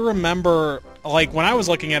 is that I remember, like, when I was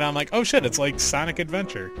looking at it, I'm like, oh shit, it's like Sonic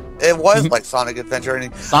Adventure. It was like Sonic Adventure.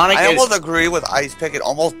 And I almost agree with Icepick. It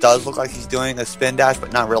almost does look like he's doing a spin dash,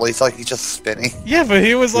 but not really. It's like he's just spinning. Yeah, but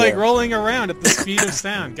he was like rolling around at the speed of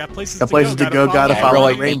sound. Got places to go, gotta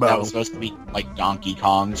follow the rainbow. That was supposed to be like Donkey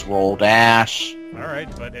Kong's Roll Dash.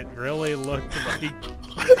 Alright, but it really looked like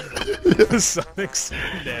Sonic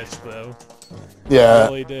Spin Dash, though. Yeah. It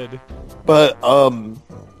really did. But, I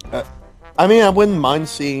mean, I wouldn't mind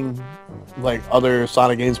seeing, like, other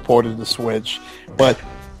Sonic games ported to Switch, but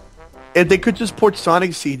if they could just port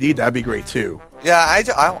Sonic CD, that'd be great, too. Yeah,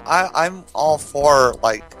 I'm all for,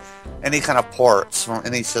 like, any kind of ports from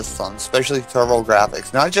any system, especially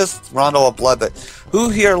TurboGrafx. Not just Rondo of Blood, but who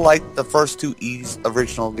here liked the first two Ys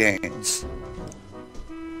original games?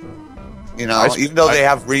 You know, even though they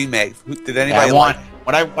have remakes. Did anybody what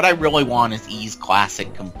I really want is Ys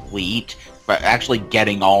Classic Complete, but actually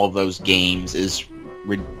getting all of those games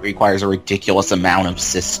requires a ridiculous amount of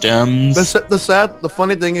systems. The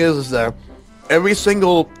funny thing is that every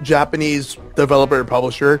single Japanese developer and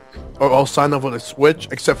publisher are all signed up with a Switch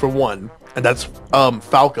except for one, and that's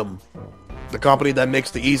Falcom, the company that makes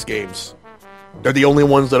the Ys games. They're the only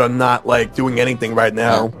ones that are not like doing anything right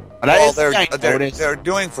now. But they're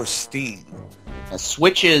doing for Steam.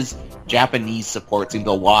 Switch's Japanese support seems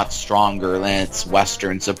a lot stronger than its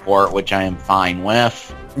Western support, which I am fine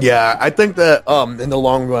with. Yeah, I think that in the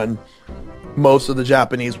long run, most of the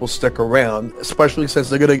Japanese will stick around, especially since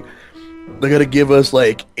they're gonna give us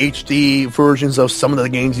like HD versions of some of the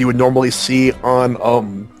games you would normally see on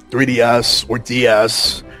 3DS or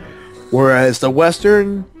DS, whereas the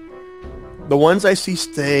Western, the ones I see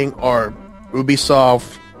staying are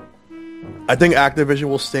Ubisoft. I think Activision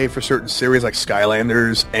will stay for certain series like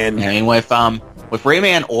Skylanders and... I mean, with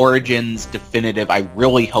Rayman Origins Definitive, I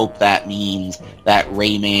really hope that means that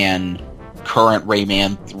current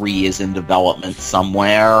Rayman 3 is in development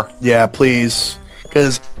somewhere. Yeah, please.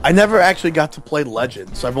 Because I never actually got to play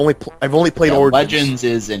Legends. I've only played Origins. Legends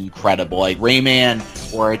is incredible. Like,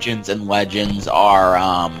 Rayman Origins and Legends are...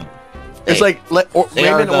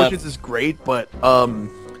 Rayman Origins is great, but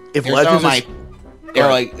if Legends is...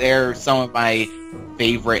 They're some of my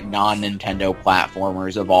favorite non-Nintendo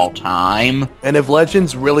platformers of all time. And if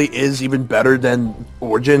Legends really is even better than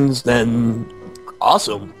Origins, then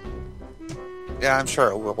awesome. Yeah, I'm sure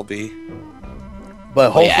it will be.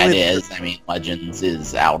 But hopefully... Yeah, it is. I mean, Legends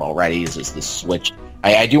is out already. It's just the Switch.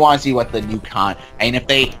 I do want to see what the new and if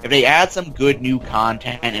they add some good new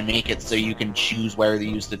content and make it so you can choose whether to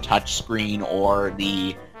use the touch screen or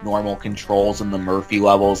the normal controls and the Murphy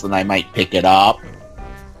levels, then I might pick it up.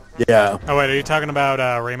 Yeah. Oh wait, are you talking about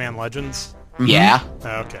Rayman Legends? Mm-hmm. Yeah.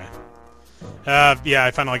 Oh, okay. Yeah,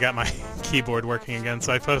 I finally got my keyboard working again,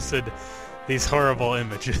 so I posted these horrible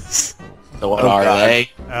images. So what are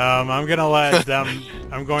they? I'm going to let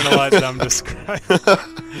them describe.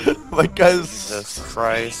 Jesus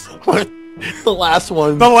Christ. The last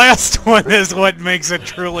one. The last one is what makes it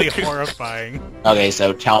truly horrifying. Okay,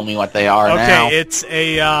 so tell me what they are now.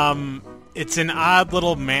 Okay, it's an odd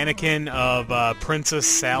little mannequin of Princess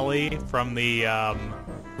Sally from the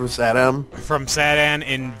From Saddam? From Saddam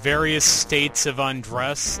in various states of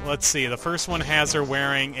undress. Let's see, the first one has her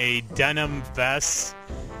wearing a denim vest,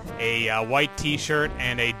 a white t-shirt,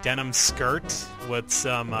 and a denim skirt with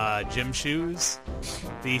some gym shoes.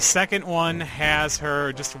 The second one has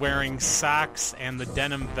her just wearing socks and the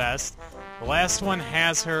denim vest. The last one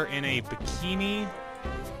has her in a bikini.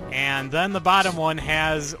 And then the bottom one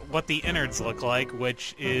has what the innards look like,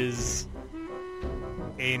 which is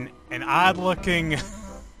an odd-looking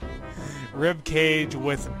rib cage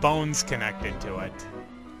with bones connected to it.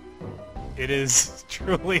 It is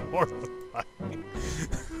truly horrifying.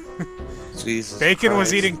 Jesus Bacon Christ.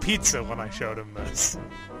 was eating pizza when I showed him this.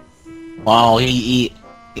 Well, he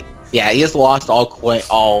has lost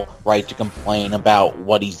all right to complain about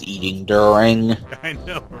what he's eating during. I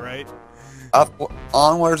know, right?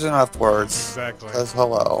 Onwards and upwards. Exactly. Says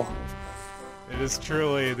hello. It is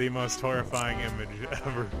truly the most horrifying image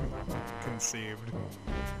ever conceived.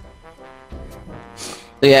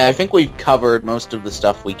 Yeah, I think we've covered most of the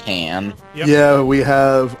stuff we can. Yep. Yeah, we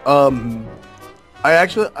have. I'm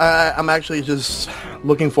actually just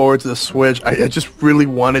looking forward to the Switch. I just really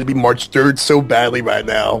want it to be March 3rd so badly right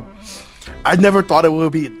now. I never thought it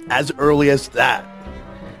would be as early as that.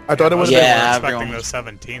 I thought it was expecting the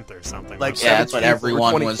 17th or something. Like yeah, that's what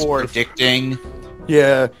everyone was 24th. predicting.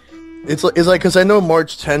 Yeah, It's like because I know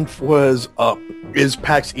March 10th is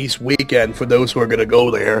PAX East weekend for those who are gonna go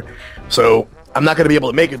there, so I'm not gonna be able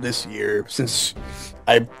to make it this year since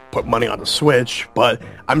I put money on the Switch. But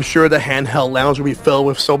I'm sure the handheld lounge will be filled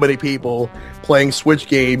with so many people playing Switch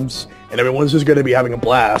games, and everyone's just gonna be having a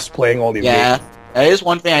blast playing all these games. That is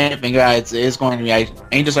one thing I didn't think about. It is going to be. I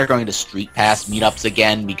need to start going to Street Pass meetups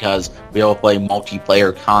again because we all play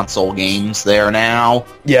multiplayer console games there now.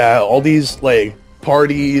 Yeah, all these like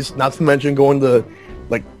parties, not to mention going to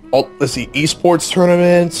like esports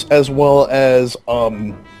tournaments as well as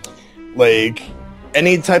like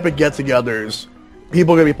any type of get-togethers.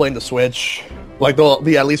 People are gonna be playing the Switch. Like there'll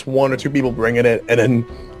be at least 1 or 2 people bringing it, and then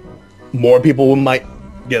more people might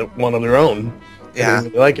get one of their own. Yeah, they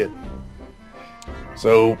really like it.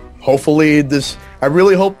 So hopefully I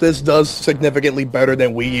really hope this does significantly better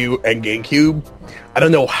than Wii U and GameCube. I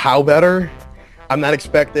don't know how better. I'm not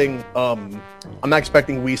expecting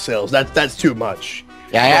Wii sales. That's too much.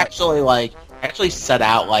 Yeah, I actually set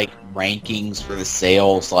out like rankings for the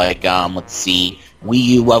sales. Like, let's see, Wii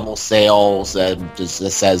U level sales. Just it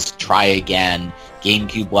says try again.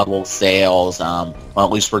 GameCube level sales. Well, at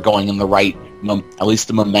least we're going in the right. At least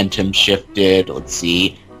the momentum shifted. Let's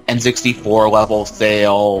see, N64 level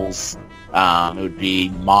sales. It would be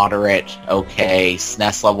moderate. Okay,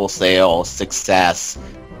 SNES level sales, success.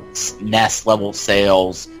 SNES level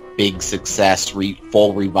sales, big success,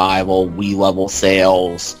 full revival, Wii level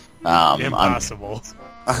sales, impossible,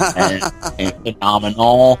 and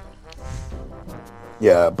phenomenal.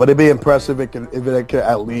 Yeah, but it'd be impressive if it could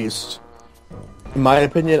at least, in my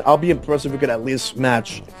opinion, I'll be impressed if it could at least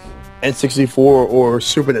match N64 or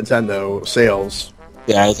Super Nintendo sales.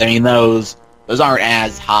 Yeah, I mean those aren't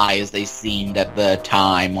as high as they seemed at the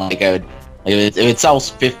time. If it sells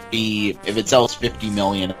 50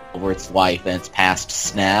 million over its life, then it's past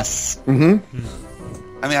SNES. Mm-hmm.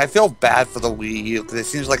 I mean, I feel bad for the Wii U because it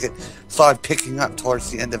seems like it started picking up towards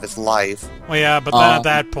the end of its life. Well, yeah, but then at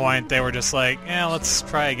that point, they were just like, yeah, let's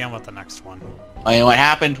try again with the next one. I mean, what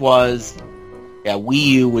happened was, Wii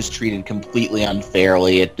U was treated completely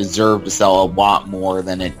unfairly. It deserved to sell a lot more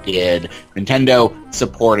than it did. Nintendo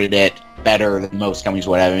supported it better than most companies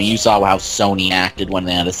would have. I mean, you saw how Sony acted when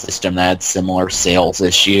they had a system that had similar sales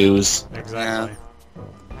issues. Exactly.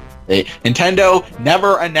 Nintendo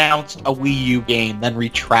never announced a Wii U game, then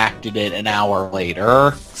retracted it an hour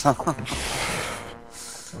later.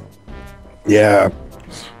 Yeah.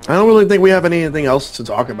 I don't really think we have anything else to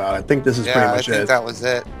talk about. I think this is pretty much it. I think that was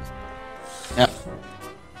it. Yep.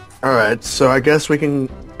 Alright, so I guess we can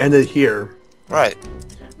end it here. Right.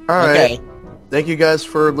 Alright. Okay. Thank you guys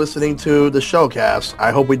for listening to the SHELLCAST.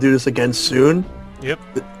 I hope we do this again soon. Yep.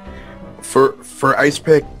 For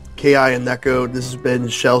Icepick, KI, and Neko, this has been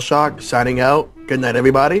Shell Shock signing out. Good night,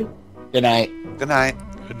 everybody. Good night. Good night.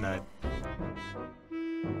 Good night.